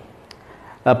India?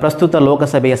 ಪ್ರಸ್ತುತ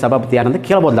ಲೋಕಸಭೆಯ ಸಭಾಪತಿ ಯಾರಂತ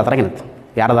ಕೇಳ್ಬೋದಲ್ಲ. ಅದ್ರಾಗೇನೈತೆ,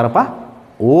 ಯಾರದಾರಪ್ಪ?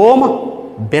 Om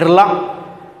Birla.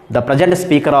 The present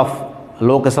speaker of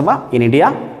Lok Sabha in India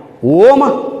Om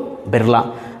Birla.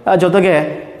 ಜೊತೆಗೆ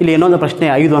ಇಲ್ಲಿ ಇನ್ನೊಂದು ಪ್ರಶ್ನೆ,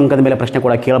 5 ಅಂಕದ ಮೇಲೆ ಪ್ರಶ್ನೆ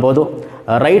ಕೂಡ ಕೇಳಬಹುದು.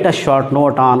 Write a short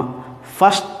note on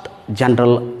first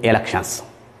general elections?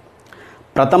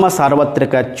 ಪ್ರಥಮ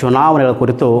ಸಾರ್ವತ್ರಿಕ ಚುನಾವಣೆಗಳ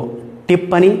ಕುರಿತು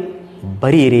ಟಿಪ್ಪಣಿ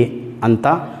ಬರೆಯಿರಿ ಅಂತ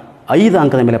 5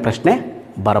 ಅಂಕದ ಮೇಲೆ ಪ್ರಶ್ನೆ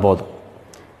ಬರಬಹುದು.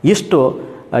 ಇಷ್ಟು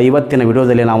ಇವತ್ತಿನ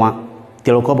ವಿಡಿಯೋದಲ್ಲಿ ನಾವು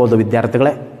ತಿಳ್ಕೋಬೋದು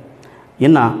ವಿದ್ಯಾರ್ಥಿಗಳೇ.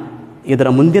 ಇನ್ನು ಇದರ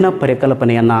ಮುಂದಿನ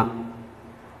ಪರಿಕಲ್ಪನೆಯನ್ನು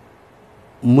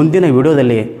ಮುಂದಿನ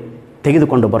ವಿಡಿಯೋದಲ್ಲಿ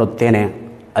ತೆಗೆದುಕೊಂಡು ಬರುತ್ತೇನೆ.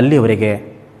 ಅಲ್ಲಿಯವರೆಗೆ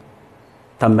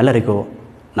ತಮ್ಮೆಲ್ಲರಿಗೂ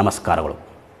ನಮಸ್ಕಾರಗಳು.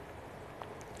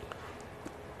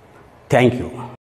 Thank you.